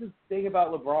the thing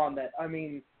about LeBron that, I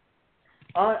mean,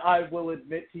 I will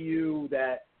admit to you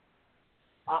that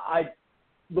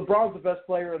LeBron's the best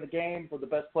player in the game, for the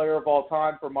best player of all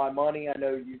time for my money. I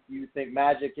know you think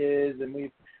Magic is, and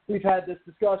we've had this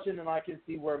discussion, and I can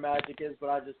see where Magic is, but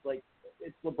I just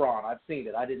it's LeBron. I've seen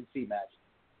it. I didn't see Magic.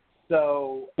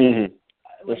 So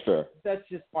that's fair. That's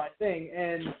just my thing.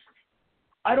 And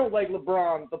I don't like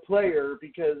LeBron, the player,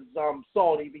 because I'm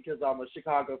salty because I'm a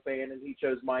Chicago fan and he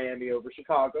chose Miami over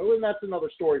Chicago, and that's another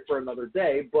story for another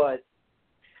day. But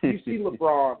you see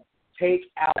LeBron take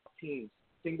out teams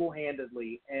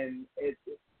single-handedly, and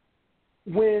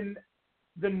when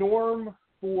the norm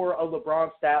for a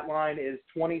LeBron stat line is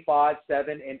 25,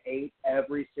 7, and 8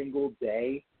 every single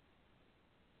day,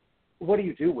 what do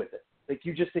you do with it?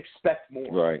 You just expect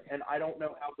more. Right. And I don't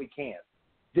know how we can.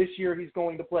 This year he's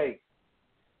going to play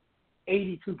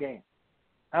 82 games.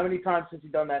 How many times has he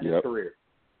done that in his career?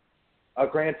 A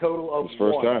grand total of his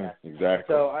first 1. time. Exactly.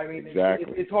 So, I mean,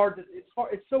 it's hard.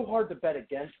 It's so hard to bet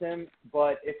against him.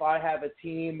 But if I have a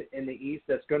team in the East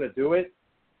that's going to do it,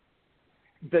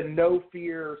 the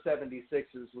no-fear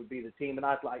 76ers would be the team. And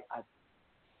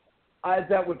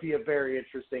that would be a very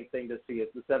interesting thing to see, is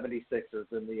the 76ers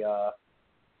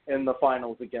in the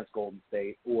finals against Golden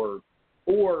State or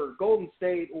Golden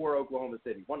State or Oklahoma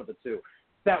City, one of the two.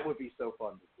 That would be so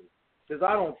fun to see, because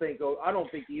I don't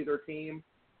think either team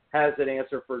has an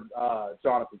answer for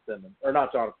Ben Simmons.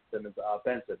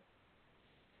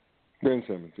 Ben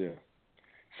Simmons, yeah.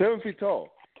 7 feet tall.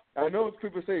 I know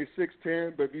people say he's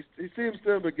 6'10", but he seems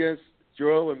to him against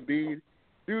Joel Embiid.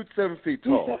 Dude's 7 feet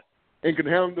tall and can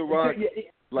handle the rock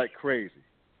like crazy.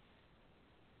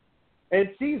 And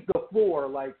sees the floor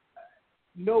like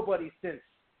nobody since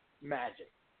Magic.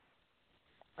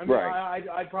 I mean,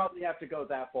 I'd probably have to go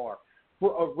that far.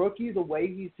 For a rookie, the way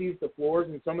he sees the floors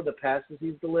and some of the passes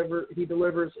he delivers,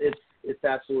 it's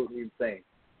absolutely insane.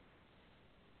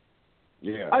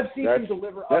 Yeah, I've seen him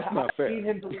deliver. Not fair. I've seen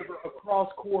him deliver a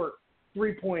cross-court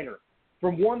three-pointer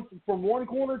from one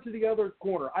corner to the other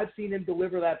corner. I've seen him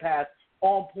deliver that pass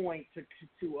on point to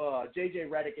J.J.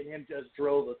 Redick, and him just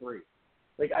drill the three.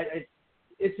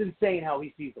 It's insane how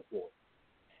he sees the floor.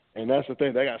 And that's the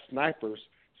thing. They got snipers.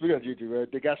 Speaking of J.J.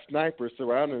 Redick, they got snipers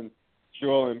surrounding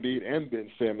Joel Embiid and Ben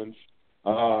Simmons.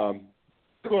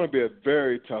 It's going to be a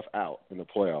very tough out in the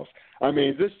playoffs. I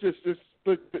mean, let's just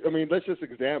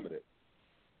examine it.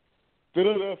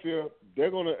 Philadelphia,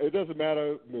 it doesn't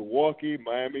matter, Milwaukee,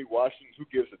 Miami, Washington, who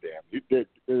gives a damn?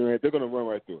 They're going to run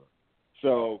right through it.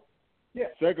 So,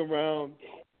 second round,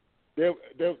 I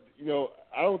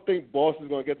don't think Boston's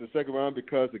going to get to the second round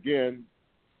because, again,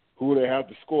 who they have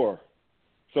to score.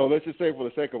 So let's just say, for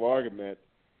the sake of argument,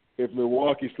 if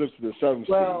Milwaukee slips to the 7th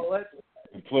seed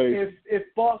and plays, if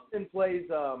Boston plays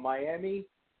Miami,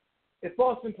 if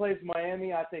Boston plays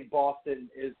Miami, I think Boston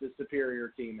is the superior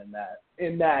team in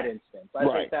that instance. I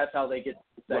think that's how they get to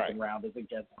the second round is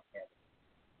against Miami.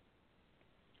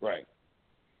 Right.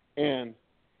 And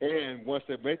once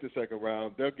they make the second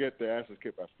round, they'll get their asses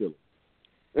kicked by Philly.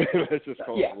 Let's just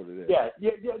call it what it is. Yeah.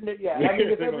 I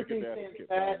mean,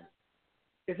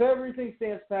 if everything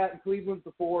stands pat and Cleveland's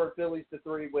the 4 and Philly's the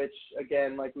 3, which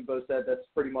again, like we both said, that's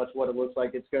pretty much what it looks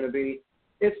like it's going to be.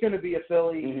 It's going to be a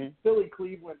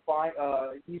Philly-Cleveland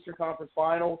Eastern Conference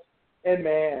Finals. And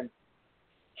man,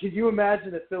 can you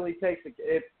imagine if Philly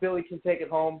can take it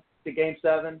home to Game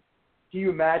 7? Can you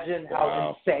imagine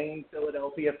how insane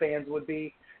Philadelphia fans would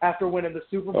be after winning the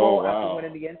Super Bowl, after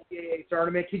winning the NCAA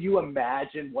tournament? Can you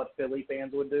imagine what Philly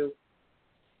fans would do?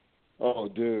 Oh,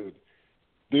 dude.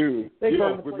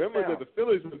 Remember that the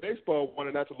Phillies in baseball won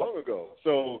it not too long ago.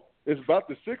 So it's about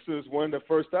the Sixers won their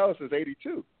first title since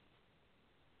 '82.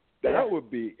 That would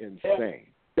be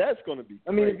insane. That's going to be crazy.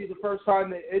 I mean, it'd be the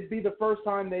first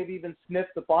time they've even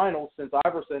sniffed the finals since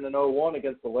Iverson in 2001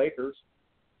 against the Lakers.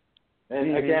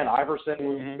 And again, Iverson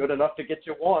was good enough to get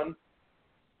you one.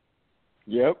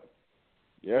 Yep.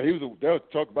 Yeah, they was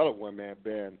talk about a one-man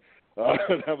band.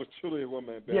 That was truly a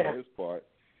one-man band on his part.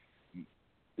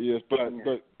 Yes, but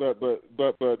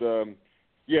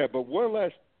one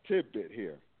last tidbit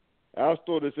here. I'll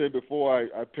throw this in before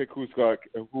I pick who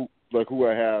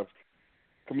I have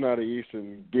coming out of the East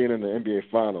and being in the NBA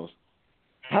Finals.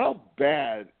 How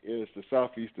bad is the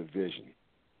Southeast Division?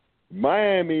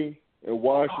 Miami and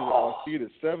Washington are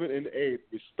seeded 7 and 8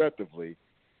 respectively,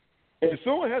 and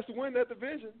someone has to win that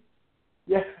division.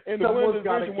 Yeah, and the winner of the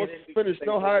division wants to finish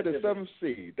no higher than 7th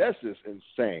seed. That's just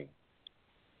insane.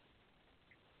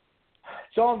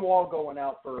 John Wall going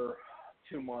out for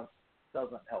 2 months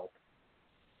doesn't help.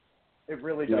 It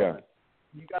really doesn't. Yeah.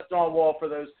 You got John Wall for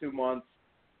those 2 months.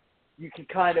 You can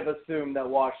kind of assume that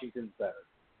Washington's better.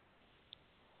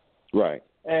 Right.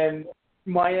 And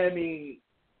Miami,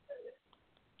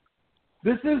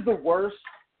 this is the worst.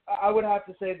 I would have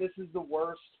to say this is the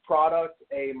worst product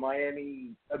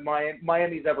Miami's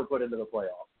ever put into the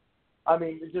playoffs. I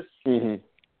mean, it just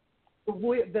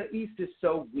the East is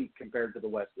so weak compared to the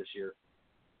West this year.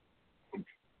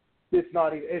 It's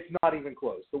not even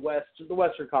close. The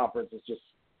Western Conference is just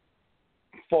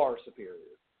far superior.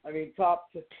 I mean,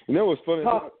 You know what's funny?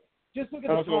 Just look at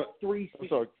the top 3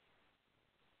 seeds.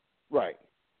 Right.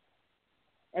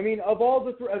 I mean, of all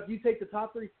the if you take the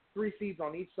top three seeds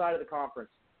on each side of the conference,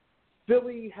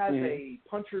 Philly has a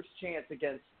puncher's chance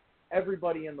against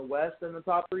everybody in the West in the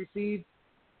top 3 seeds.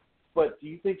 But do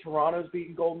you think Toronto's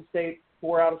beating Golden State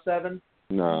 4 out of 7?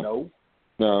 No.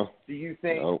 Do you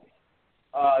think? No.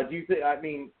 I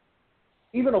mean,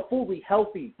 even a fully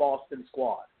healthy Boston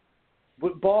squad,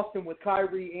 with Boston with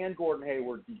Kyrie and Gordon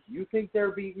Hayward, do you think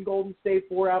they're beating Golden State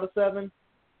 4 out of 7?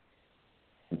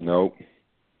 Nope.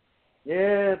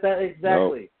 Yeah,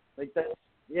 exactly. Nope. Like that.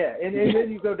 Yeah, and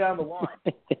then you go down the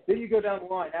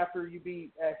line. After you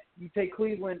beat, you take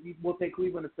Cleveland. We'll take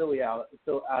Cleveland and Philly out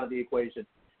of the equation.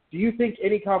 Do you think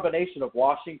any combination of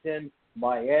Washington,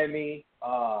 Miami,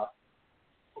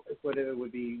 what it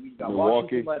would be? You got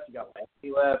Milwaukee. Washington left. You got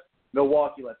Miami left.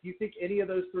 Milwaukee left. Do you think any of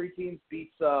those 3 teams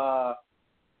beats the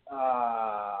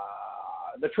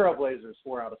Trailblazers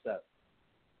 4 out of 7?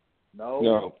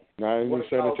 No, not even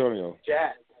San Antonio.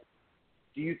 Jazz.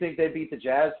 Do you think they beat the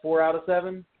Jazz 4 out of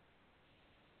 7?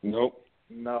 Nope.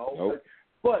 No. Nope.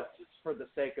 But just for the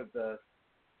sake of the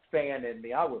fan in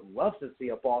me, I would love to see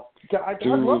a Boston. Two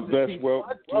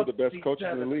of the best coaches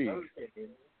in the league.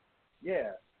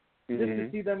 Yeah. Just to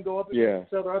see them go up against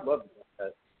each other, I'd love to do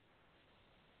that.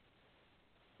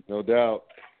 No doubt.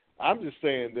 I'm just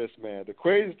saying this, man. The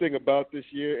crazy thing about this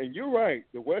year, and you're right,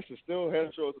 the West is still head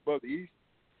and shoulders above the East.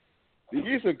 The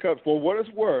Eastern Cup, for what it's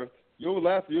worth,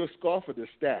 you'll scoff at this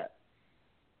stat.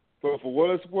 But for what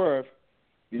it's worth,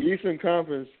 the Eastern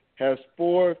Conference has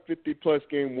 4 50-plus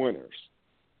game winners,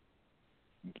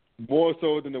 more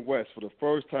so than the West for the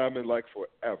first time in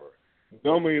forever.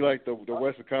 Normally, the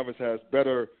Western Conference has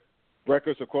better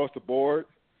records across the board,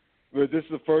 but this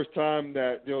is the first time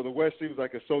that the West seems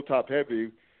like it's so top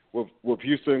heavy with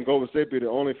Houston and Golden State being the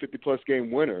only 50-plus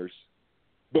game winners.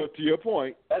 But to your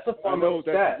point, that's a fun little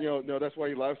stat. That's why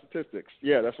you like statistics.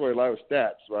 Yeah, that's why you like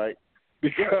stats, right?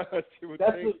 Because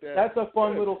that's a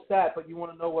fun little stat. But you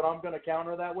want to know what I'm going to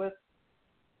counter that with?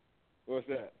 What's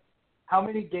that? How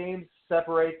many games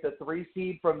separate the 3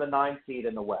 seed from the 9 seed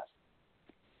in the West?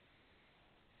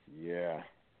 Yeah.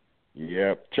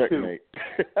 Yep. Checkmate.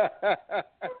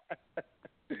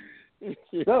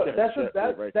 No, that's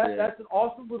an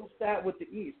awesome little stat with the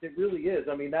East. It really is.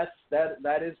 I mean, that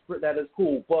is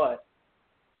cool. But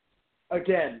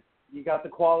again, You got the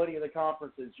quality of the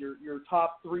conferences. Your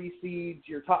top 3 seeds,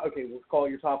 let's call it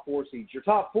your top 4 seeds. Your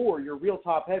top 4, you're real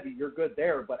top heavy. You're good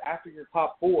there. But after your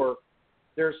top 4,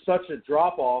 there's such a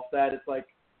drop off that it's like,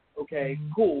 okay,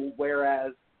 cool.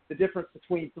 Whereas the difference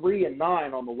between 3 and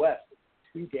 9 on the West is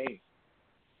 2 games.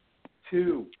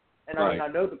 2. And right. I mean, I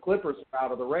know the Clippers are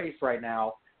out of the race right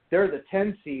now. They're the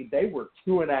 10 seed. They were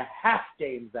 2.5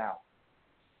 games out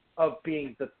of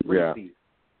being the 3 seed.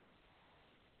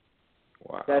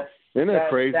 Wow. Isn't that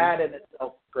crazy? That in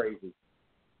itself is crazy.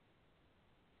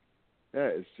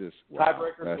 That is just wow.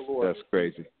 Tiebreakers galore. That's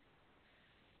crazy.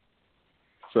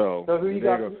 So who you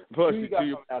got? Plus, who you got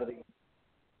coming out of the East?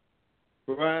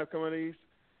 Who I have coming out of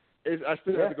the East? I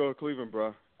still have to go to Cleveland,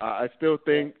 bro. I still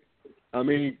think. I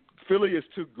mean, Philly is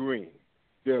too green.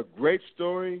 They're a great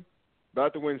story,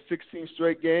 about to win 16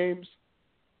 straight games,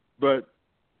 but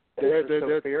they're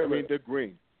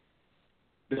green.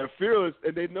 They're fearless,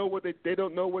 and they know what they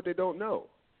don't know what they don't know.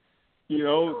 You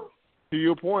know, to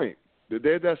your point,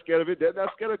 they're not scared of it. They're not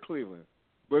scared of Cleveland,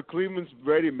 but Cleveland's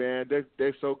ready, man.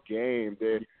 They're so game.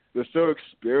 They're so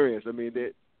experienced. I mean,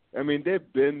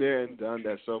 they've been there and done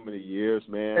that so many years,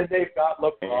 man. And they've got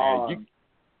LeBron.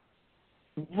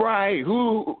 Right.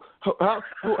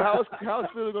 How is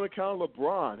Philly going to count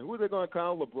LeBron? Who are they going to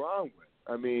count LeBron with?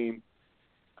 I mean,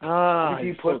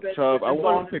 it's so tough. I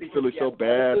want to pick Philly so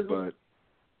bad, but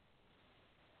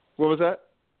what was that?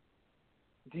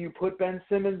 Do you put Ben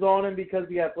Simmons on him because of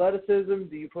the athleticism?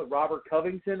 Do you put Robert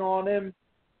Covington on him?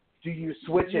 Do you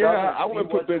switch it up? Yeah, I want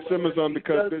to put Ben Simmons on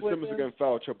because Ben Simmons is getting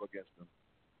foul trouble against him.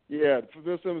 Yeah,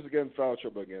 Ben Simmons is getting foul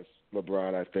trouble against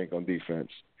LeBron, I think, on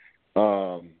defense.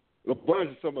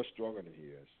 LeBron is so much stronger than he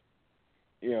is.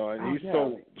 You know, and he's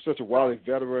such a wily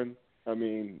veteran. I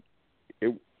mean,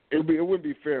 it wouldn't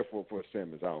be fair for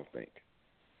Simmons, I don't think.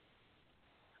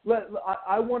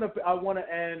 I want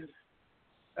to end.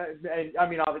 And I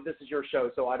mean, obviously, this is your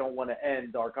show, so I don't want to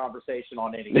end our conversation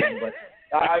on anything. But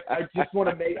I just want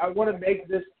to make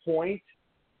this point.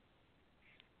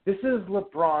 This is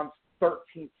LeBron's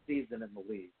 13th season in the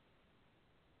league.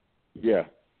 Yeah.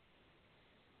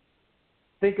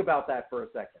 Think about that for a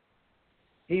second.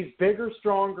 He's bigger,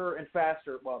 stronger, and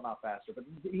faster. Well, not faster, but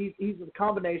he's a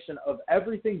combination of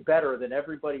everything better than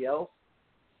everybody else,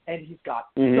 and he's got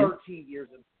 13 years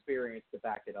of experience to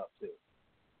back it up, too.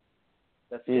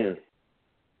 That's scary.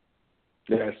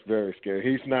 That's very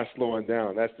scary. He's not slowing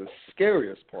down. That's the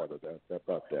scariest part of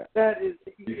about that. That is,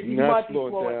 he's he not might be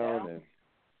slowing down. And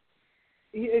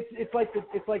it's like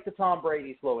the Tom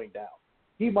Brady slowing down.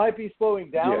 He might be slowing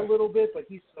down a little bit, but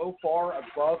he's so far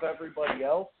above everybody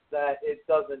else that it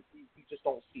doesn't. You just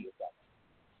don't see it that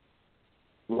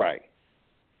way.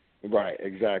 Right,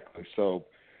 exactly. So,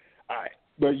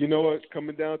 but you know what?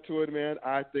 Coming down to it, man,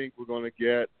 I think we're going to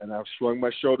get, and I've shrugged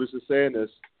my shoulders in saying this.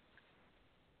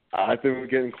 I think we're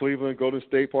getting Cleveland, Golden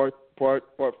State part 4.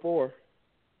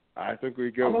 I think we're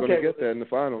going to get that in the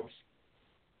finals.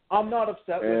 I'm not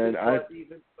upset with it,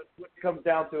 but when it comes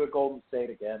down to it, Golden State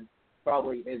again.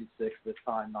 Probably in 6 this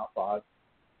time, not 5.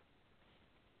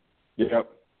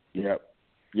 Yep.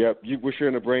 We're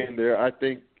sharing the brain there. I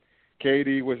think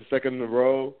KD was the second in a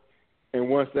row, and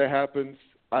once that happens,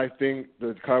 I think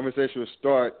the conversation will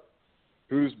start,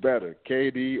 who's better,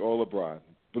 KD or LeBron?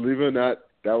 Believe it or not,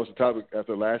 that was the topic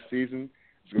after last season.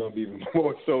 It's going to be even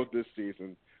more so this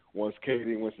season once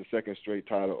KD wins the second straight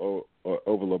title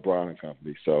over LeBron and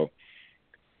company. So,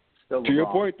 to your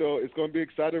point, though, it's going to be an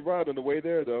exciting ride on the way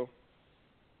there, though.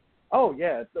 Oh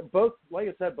yeah, both. Like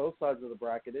I said, both sides of the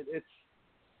bracket.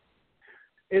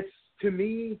 It's to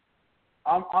me,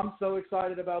 I'm so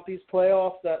excited about these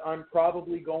playoffs that I'm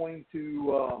probably going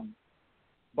to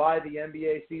buy the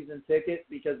NBA season ticket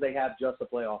because they have just a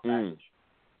playoff package.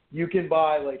 You can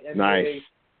buy like NBA,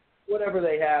 whatever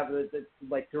they have.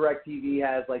 Like DirecTV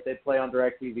has, like they play on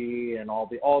DirecTV and all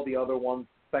the other ones,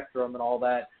 Spectrum and all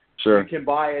that. Sure. You can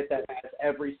buy it that has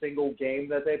every single game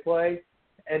that they play,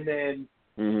 and then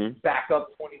back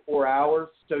up 24 hours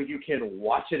so you can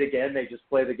watch it again. They just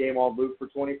play the game on loop for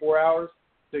 24 hours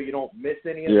so you don't miss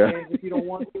any of the games if you don't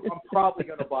want to. I'm probably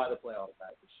going to buy the playoff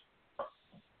package.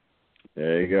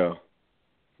 There you go.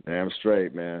 Damn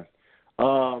straight, man.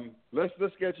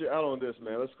 Let's get you out on this,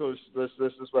 man.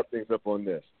 Let's wrap things up on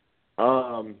this.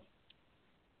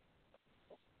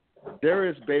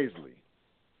 Darius Bazley,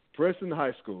 Princeton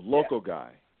High School, local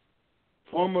guy,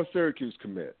 former Syracuse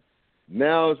commit.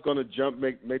 Now is going to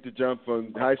make the jump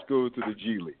from high school to the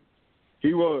G League.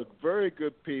 He wrote a very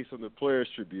good piece on the Players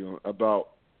Tribune about,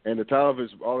 and the title of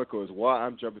his article is "Why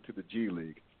I'm Jumping to the G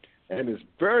League," and it's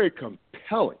very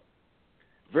compelling.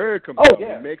 Very compelling. Oh,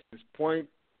 yeah. He makes his point.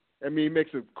 I mean, he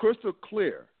makes it crystal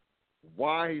clear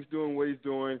why he's doing what he's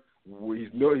doing.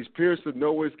 He's appears to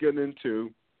know what he's getting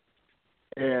into.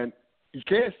 And you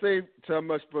can't say too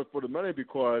much for the money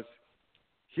because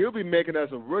he'll be making as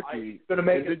a rookie in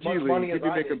the G League. He'll be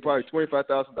making probably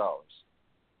 $25,000.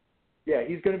 Yeah,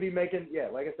 he's going to be making,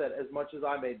 like I said, as much as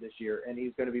I made this year, and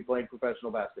he's going to be playing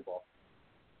professional basketball.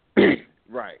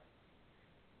 Right.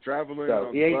 Traveling so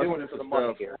on he ain't buses doing it for the and money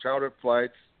stuff, here. chartered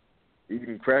flights,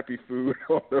 eating crappy food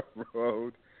on the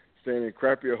road, staying in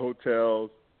crappier hotels.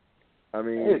 I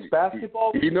mean, it's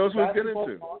basketball. He knows what he's getting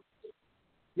into.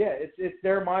 Yeah, it's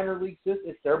their minor league system.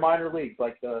 It's their minor league.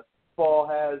 Like the fall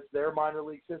has their minor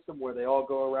league system where they all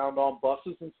go around on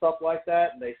buses and stuff like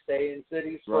that, and they stay in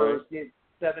cities for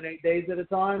 7-8 days at a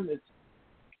time. It's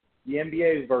the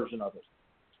NBA's version of it.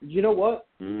 You know what?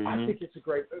 Mm-hmm. I think it's a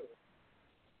great move.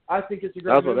 I think it's a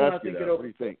great move, and I think it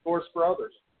opens doors for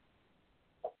others.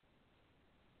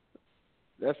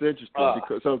 That's interesting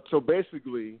because so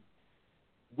basically,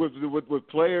 with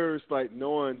players like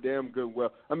knowing damn good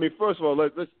well. I mean, first of all,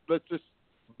 let's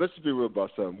just be real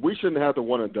about something. We shouldn't have the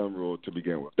one and done rule to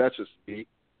begin with. That's just me.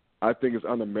 I think it's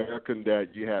un-American that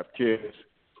you have kids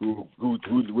who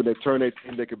when they turn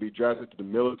 18, they could be drafted to the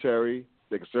military,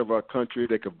 they could serve our country,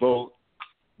 they could vote,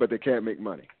 but they can't make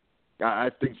money.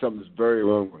 I think something's very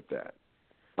wrong with that.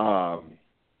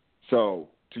 So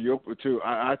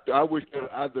I wish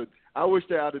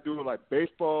they either do it like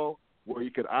baseball, where you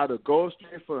could either go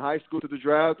straight from high school to the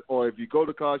draft, or if you go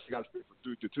to college, you got to stay for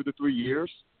 2 to 3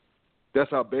 years. That's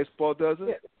how baseball does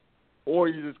it. Yeah. Or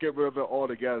you just get rid of it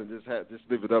altogether and just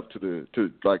leave it up to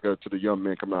the young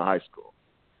men coming out of high school.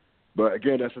 But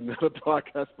again, that's another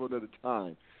podcast for another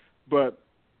time. But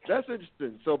that's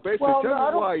interesting. So basically, tell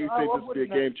me why you think this would be a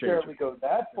game changer. I wouldn't necessarily go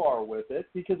that far with it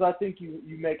because I think you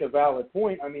make a valid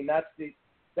point. I mean,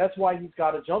 that's why he's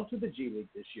got to jump to the G League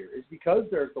this year is because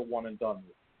there's the one and done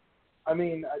rule. I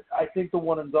mean, I think the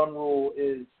one and done rule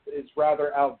is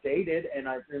rather outdated, and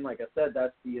like I said,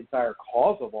 that's the entire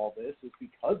cause of all this is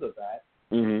because of that.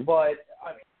 Mm-hmm. But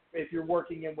I mean, if you're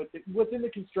working within the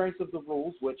constraints of the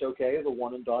rules, which the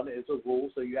one and done is a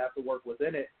rule, so you have to work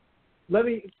within it. Let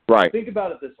me think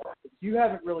about it this way. You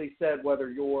haven't really said whether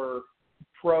you're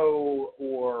pro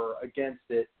or against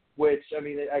it, which, I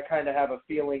mean, I kind of have a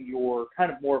feeling you're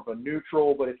kind of more of a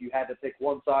neutral, but if you had to pick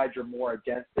one side, you're more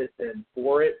against it than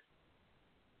for it.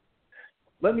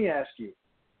 Let me ask you,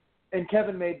 and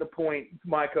Kevin made the point,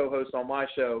 my co-host on my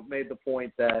show made the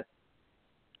point that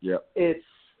it's,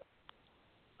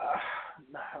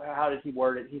 how did he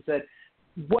word it? He said,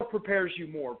 what prepares you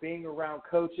more, being around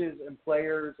coaches and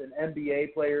players and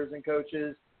NBA players and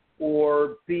coaches,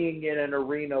 or being in an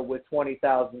arena with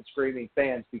 20,000 screaming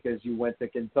fans because you went to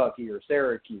Kentucky or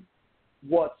Syracuse?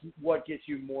 What gets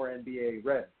you more NBA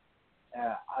ready?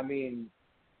 I mean,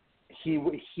 he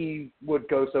would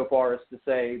go so far as to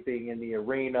say being in the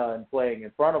arena and playing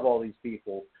in front of all these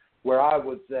people, where I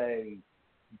would say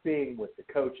being with the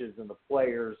coaches and the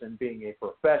players and being a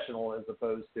professional as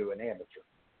opposed to an amateur.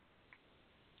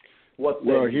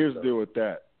 Well, here's the deal with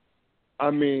that.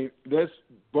 I mean,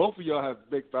 both of y'all have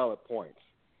big valid points.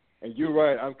 And you're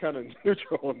right, I'm kind of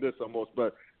neutral on this almost,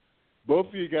 but both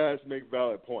of you guys make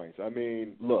valid points. I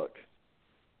mean, look,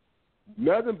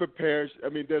 nothing prepares. I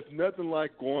mean, there's nothing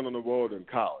like going on the road in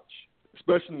college,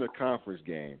 especially in the conference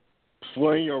game,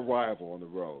 playing your rival on the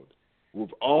road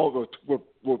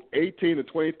with 18 to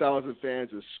 20,000 fans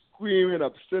just screaming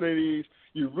obscenities.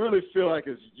 You really feel like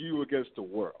it's you against the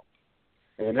world,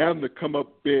 and having to come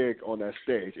up big on that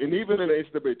stage, and even in the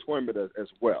NCAA tournament as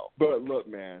well. But look,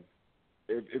 man,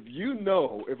 if you're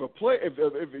a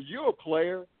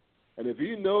player, and if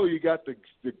you know you got the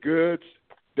goods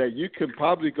that you can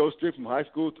probably go straight from high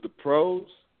school to the pros,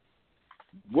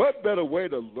 what better way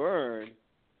to learn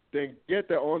than get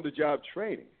that on-the-job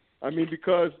training? I mean,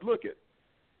 because look at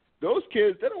those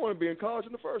kids, they don't want to be in college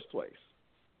in the first place.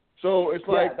 So it's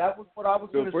like that was what I was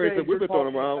going to say. That we've been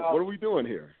throwing around. What are we doing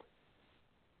here?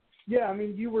 Yeah, I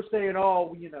mean, you were saying,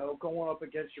 going up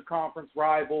against your conference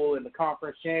rival in the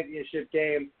conference championship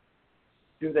game.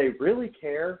 Do they really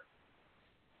care?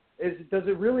 Does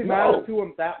it really matter to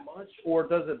them that much, or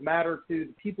does it matter to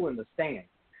the people in the stands?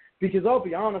 Because I'll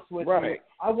be honest with you,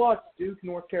 I watched Duke,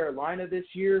 North Carolina this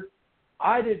year.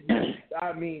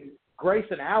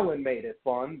 Grayson Allen made it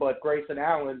fun, but Grayson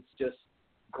Allen's just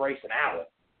Grayson Allen.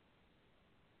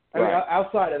 I mean,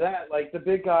 outside of that, like the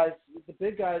big guys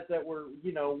that were,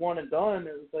 one and done,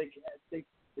 it was like it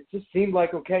just seemed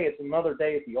like, okay, it's another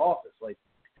day at the office. Like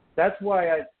that's why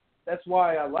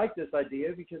I like this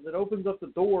idea, because it opens up the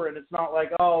door, and it's not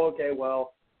like, oh, okay,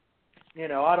 well,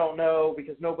 I don't know,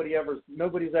 because nobody's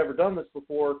ever done this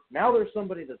before. Now there's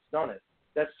somebody that's done it,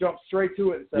 that's jumped straight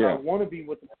to it and said, Yeah. I want to be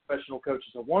with the professional coaches.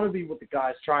 I want to be with the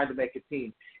guys trying to make a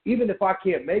team. Even if I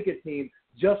can't make a team,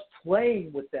 just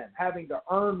playing with them, having to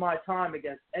earn my time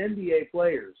against NBA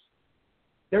players,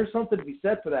 there's something to be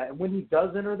said for that. And when he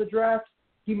does enter the draft,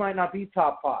 he might not be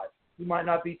top 5. He might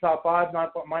not be top 5,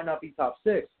 might not be top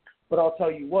 6. But I'll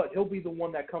tell you what, he'll be the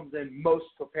one that comes in most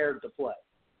prepared to play.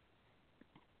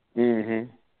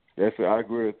 Mm-hmm. I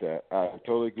agree with that. I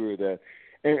totally agree with that.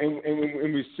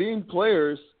 And we've seen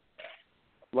players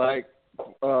like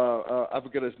I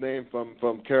forget his name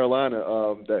from Carolina,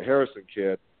 that Harrison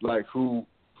kid, like who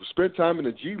spent time in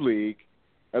the G League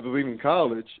after leaving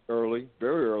college early,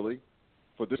 very early,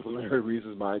 for disciplinary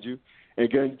reasons, mind you, and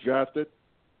getting drafted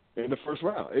in the first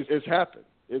round. It's happened.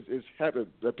 It's happened.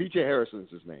 P.J. Harrison is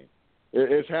his name.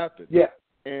 It's happened. Yeah.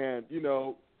 And,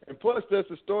 and plus there's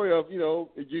the story of,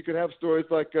 you could have stories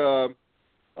like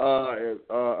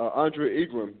Andre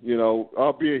Ingram,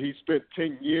 albeit he spent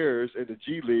 10 years in the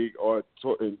G League or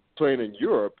playing in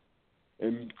Europe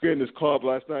and getting his club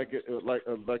last night, like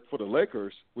for the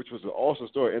Lakers, which was an awesome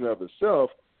story in and of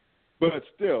itself. But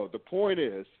still, the point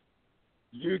is,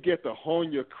 you get to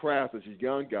hone your craft as a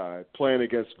young guy playing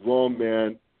against grown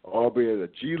men, albeit at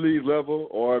a G League level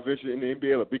or eventually in the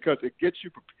NBA level, because it gets you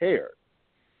prepared.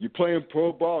 You're playing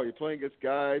pro ball. You're playing against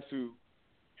guys who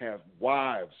have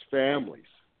wives, families.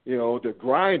 They're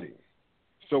grinding.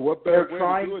 So what better way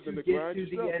to do it than to grind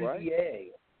yourself, right?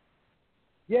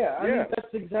 Yeah, I mean,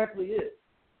 that's exactly it.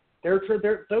 Those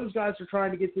guys are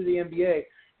trying to get to the NBA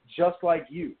just like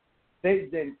you.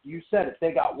 You said it.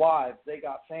 They got wives. They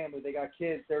got family. They got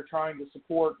kids. They're trying to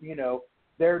support,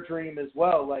 their dream as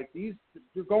well. Like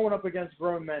you're going up against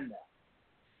grown men now.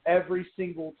 Every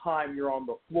single time you're on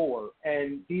the floor.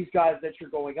 And these guys that you're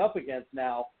going up against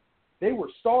now, they were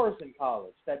stars in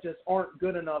college that just aren't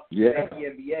good enough to make the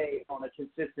NBA on a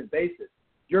consistent basis.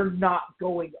 You're not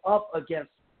going up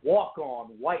against walk-on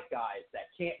white guys that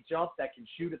can't jump, that can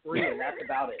shoot a three, and that's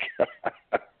about it.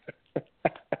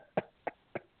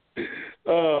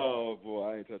 Oh, boy,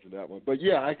 I ain't touching that one. But,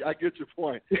 yeah, I get your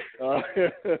point.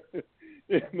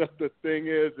 The thing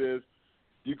is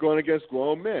you're going against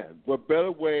grown men. What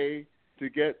better way to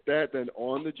get that than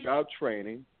on-the-job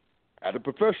training at a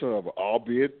professional level,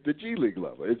 albeit the G League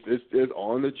level? It's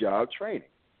on-the-job training.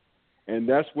 And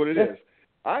that's what it is.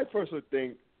 I personally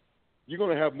think you're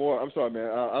going to have more. I'm sorry, man.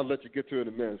 I'll let you get to it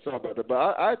in a minute. Sorry about that. But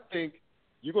I think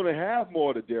you're going to have more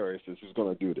of the Darius who's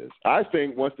going to do this. I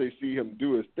think once they see him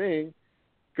do his thing,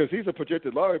 because he's a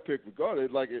projected lottery pick regardless,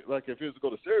 like if he was to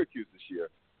go to Syracuse this year.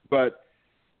 But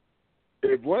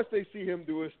once they see him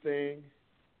do his thing,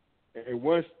 and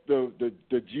once the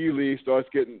G League starts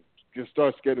getting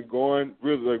going,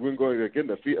 really like we're going to get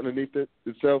their feet underneath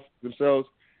themselves,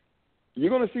 you're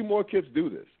going to see more kids do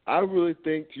this. I really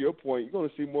think, to your point, you're going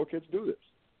to see more kids do this.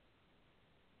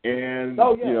 And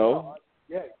you're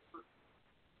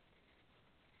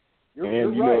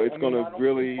right. It's going to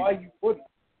really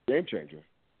game changer.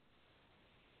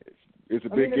 It's a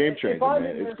big game changer,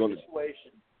 man. It's going to.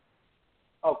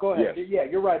 Oh, go ahead. Yes. Yeah,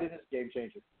 you're right. It is a game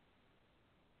changer.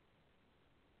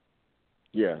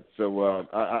 Yeah. So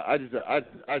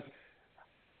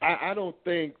I don't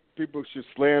think people should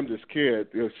slam this kid.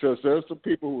 So there's some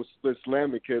people who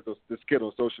slam this kid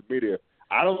on social media.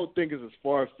 I don't think it's as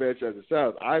far-fetched as it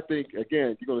sounds. I think,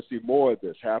 again, you're going to see more of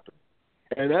this happen,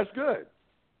 and that's good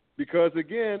because,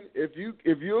 again, if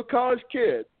you're a college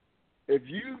kid, if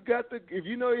you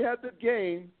know you have the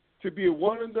game to be a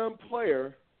one-and-done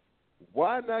player,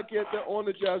 why not get that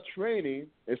on-the-job training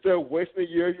instead of wasting a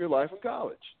year of your life in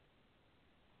college?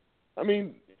 I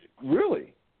mean,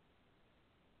 really.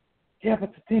 Yeah,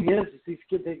 but the thing is these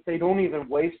kids, they don't even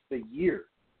waste the year.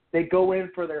 They go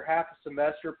in for their half a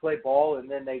semester, play ball, and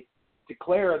then they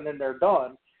declare, and then they're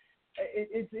done.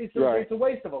 It's a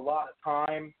waste of a lot of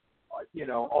time,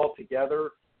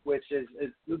 altogether, which is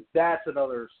that's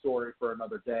another story for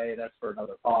another day. That's for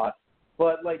another thought.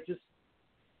 But,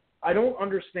 I don't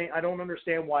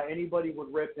understand why anybody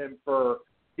would rip him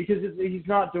because he's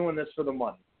not doing this for the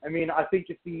money. I mean, I think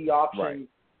if the option, right.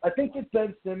 I think if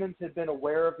Ben Simmons had been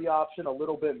aware of the option a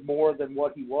little bit more than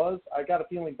what he was, I got a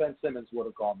feeling Ben Simmons would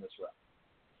have gone this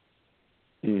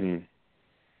route.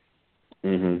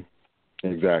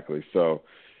 Exactly. So,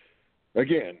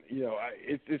 again,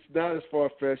 it's not as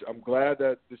far-fetched. I'm glad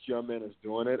that this young man is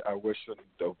doing it. I wish him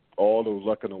all the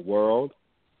luck in the world.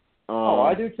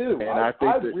 I do too. And I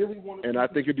think really want to. And I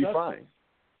think it'd be fine.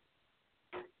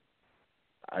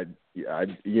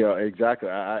 Exactly.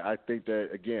 I think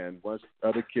that, again, once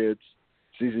other kids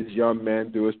see this young man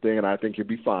do his thing, and I think he'll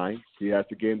be fine. He has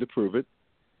the game to prove it.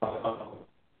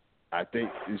 I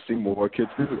think you see more kids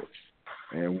do this.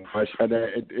 And much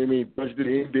the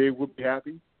NBA would be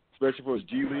happy, especially for his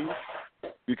G League,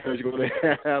 because you're going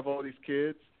to have all these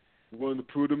kids willing to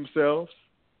prove themselves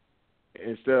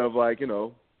instead of make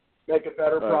a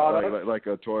better product, like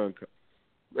a toy.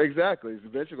 Exactly, it's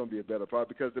eventually going to be a better product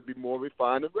because they'll be more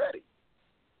refined and ready.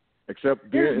 Instead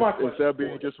of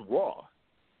being just raw.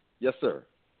 Yes, sir.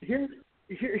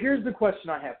 Here's the question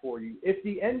I have for you. If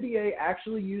the NBA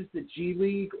actually used the G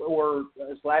League, or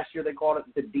as last year they called it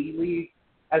the D League,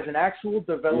 as an actual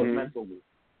developmental league,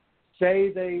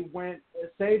 say they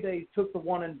took the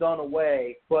one and done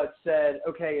away, but said,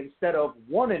 okay, instead of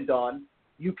one and done,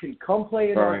 you can come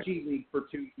play in our G League for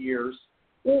 2 years,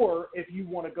 or if you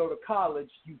want to go to college,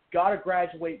 you've got to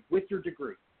graduate with your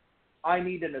degree. I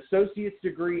need an associate's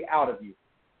degree out of you.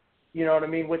 You know what I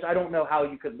mean? Which I don't know how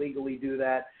you could legally do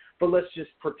that, but let's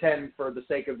just pretend for the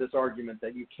sake of this argument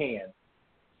that you can.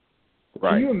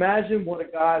 Right. Can you imagine what a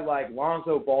guy like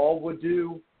Lonzo Ball would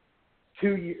do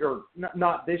 2 years, or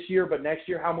not this year, but next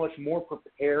year, how much more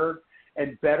prepared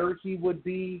and better he would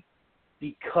be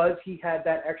because he had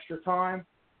that extra time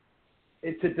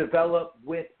and to develop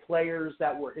with players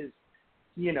that were his,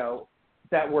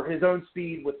 that were his own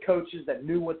speed, with coaches that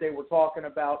knew what they were talking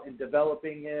about and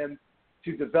developing him,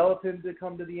 to develop him to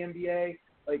come to the NBA.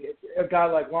 Like a guy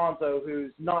like Lonzo,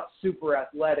 who's not super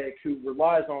athletic, who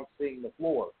relies on seeing the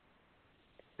floor.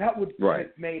 That would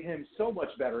have made him so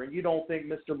much better. And you don't think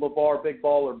Mr. LeVar Big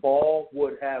Baller Ball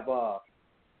would have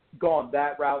gone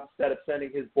that route instead of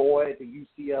sending his boy to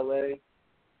UCLA?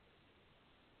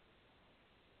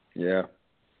 Yeah.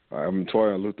 I'm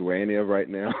touring in Lithuania right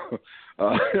now.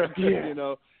 I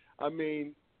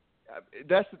mean,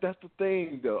 that's the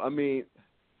thing, though. I mean,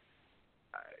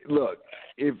 look,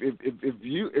 I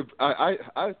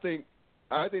think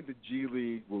the G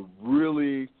League will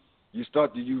really you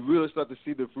really start to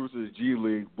see the fruits of the G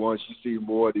League once you see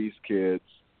more of these kids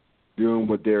doing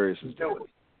what Darius is doing.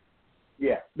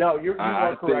 Yeah, no, you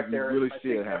are correct there. Really I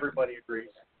think everybody agrees.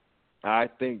 I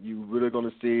think you're really going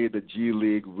to see the G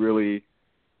League really.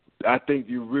 I think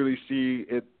you really see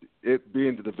it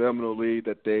being the developmental league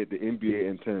that the NBA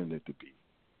intended it to be,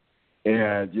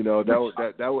 and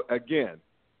that would again.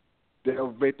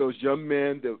 They'll make those young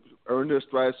men that earn their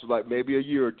stripes for like maybe a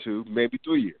year or two, maybe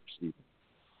 3 years even.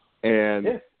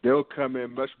 And they'll come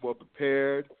in much more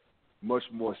prepared, much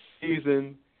more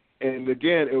seasoned. And,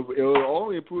 again, it'll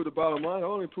only improve the bottom line.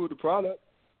 It'll only improve the product.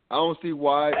 I don't see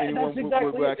why anyone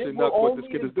would actually knock what this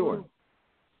kid is doing.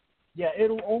 Yeah,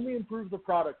 it'll only improve the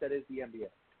product that is the NBA,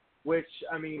 which,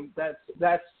 I mean,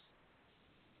 that's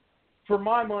for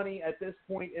my money at this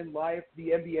point in life, the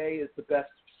NBA is the best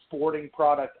sporting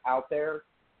product out there.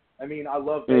 I mean, I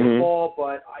love baseball,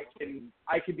 but I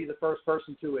can be the first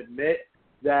person to admit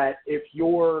that if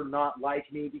you're not like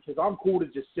me, because I'm cool to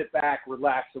just sit back,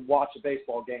 relax, and watch a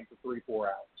baseball game for 3-4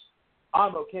 hours.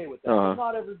 I'm okay with that. But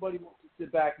not everybody wants to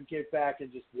sit back and get back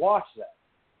and just watch that.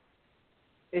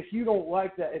 If you don't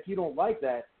like that,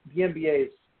 the NBA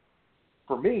is,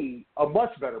 for me, a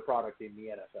much better product than the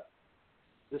NFL.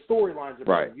 The storylines are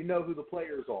better. You know who the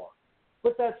players are.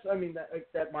 But that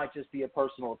might just be a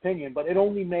personal opinion, but it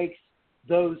only makes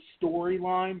those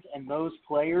storylines and those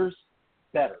players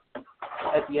better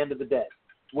at the end of the day.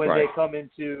 When they come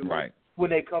when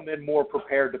they come in more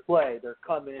prepared to play, they're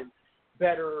coming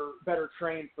better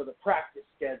trained for the practice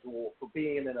schedule, for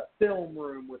being in a film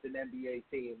room with an NBA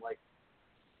team. Like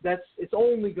it's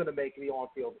only going to make the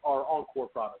on-field or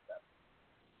on-court product better.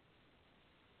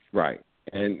 Right.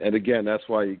 And again, that's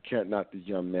why you can't knock the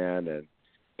young man, and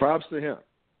props to him.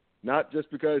 Not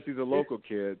just because he's a local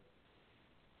kid,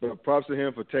 but props to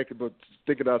him for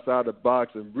thinking outside the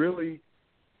box and really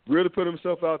put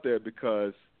himself out there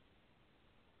because,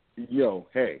 there's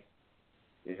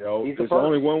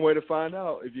only one way to find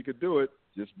out if you could do it.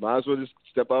 Just might as well just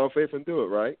step out on faith and do it,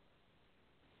 right?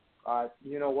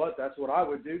 You know what? That's what I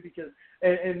would do because,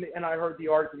 and I heard the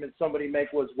argument somebody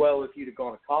make was, well, if he'd have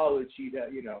gone to college, he'd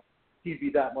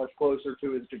be that much closer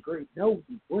to his degree. No,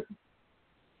 he wouldn't.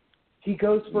 He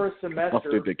goes for a semester.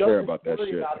 Doesn't care about that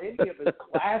shit. About any of his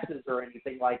classes or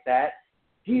anything like that.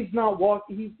 He's not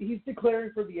walking. He's declaring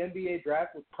for the NBA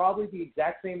draft with probably the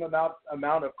exact same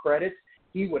amount of credits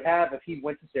he would have if he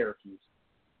went to Syracuse.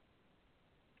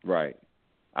 Right.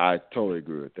 I totally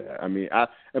agree with that. I mean,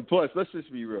 and plus, let's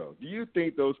just be real. Do you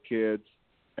think those kids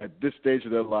at this stage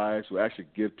of their lives will actually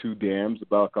give two damns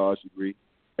about a college degree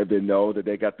if they know that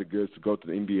they got the goods to go to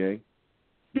the NBA?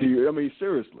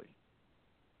 Seriously.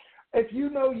 If you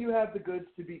know you have the goods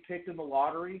to be picked in the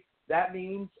lottery, that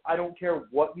means I don't care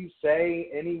what you say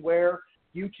anywhere,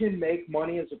 you can make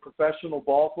money as a professional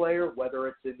ball player, whether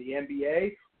it's in the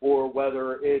NBA or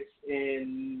whether it's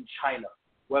in China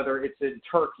whether it's in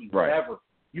Turkey, Right. whatever.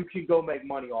 You can go make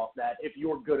money off that if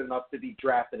you're good enough to be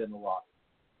drafted in the lottery.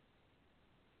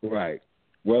 Right.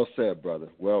 Well said, brother.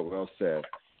 Well said.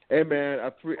 Hey,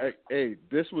 man, hey,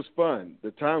 this was fun.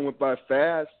 The time went by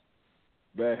fast,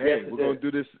 but hey, we're gonna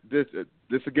do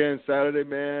this again Saturday,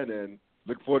 man, and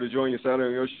look forward to joining you Saturday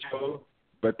on your show.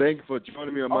 But thank you for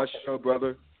joining me on my show,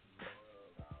 brother.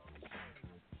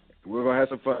 We're gonna have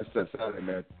some fun Saturday,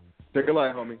 man. Take a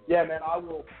light, homie. Yeah, man.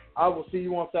 I will see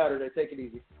you on Saturday. Take it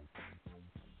easy.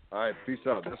 All right, peace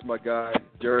out. That's my guy,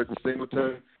 Jarrod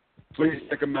Singleton. Please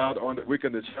check him out on the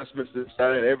Weekend Adjustments this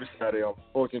Saturday, every Saturday on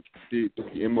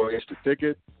 1450 WMOH the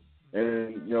ticket.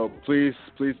 And, please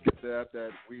get the app that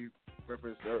we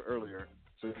referenced earlier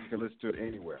so you can listen to it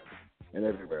anywhere and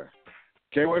everywhere.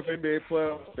 Can't wait for NBA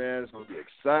playoffs, man. It's going to be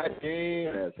exciting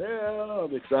as hell.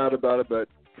 I'm excited about it. But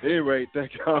at any rate,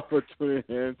 thank y'all for tuning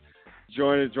in.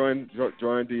 Join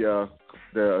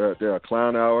the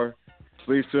Clown Hour.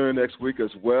 Please tune in next week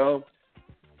as well.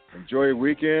 Enjoy your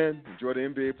weekend. Enjoy the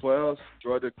NBA playoffs.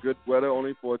 Enjoy the good weather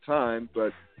only for a time.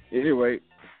 But anyway,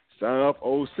 sign off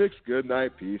 06. Good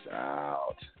night. Peace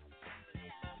out.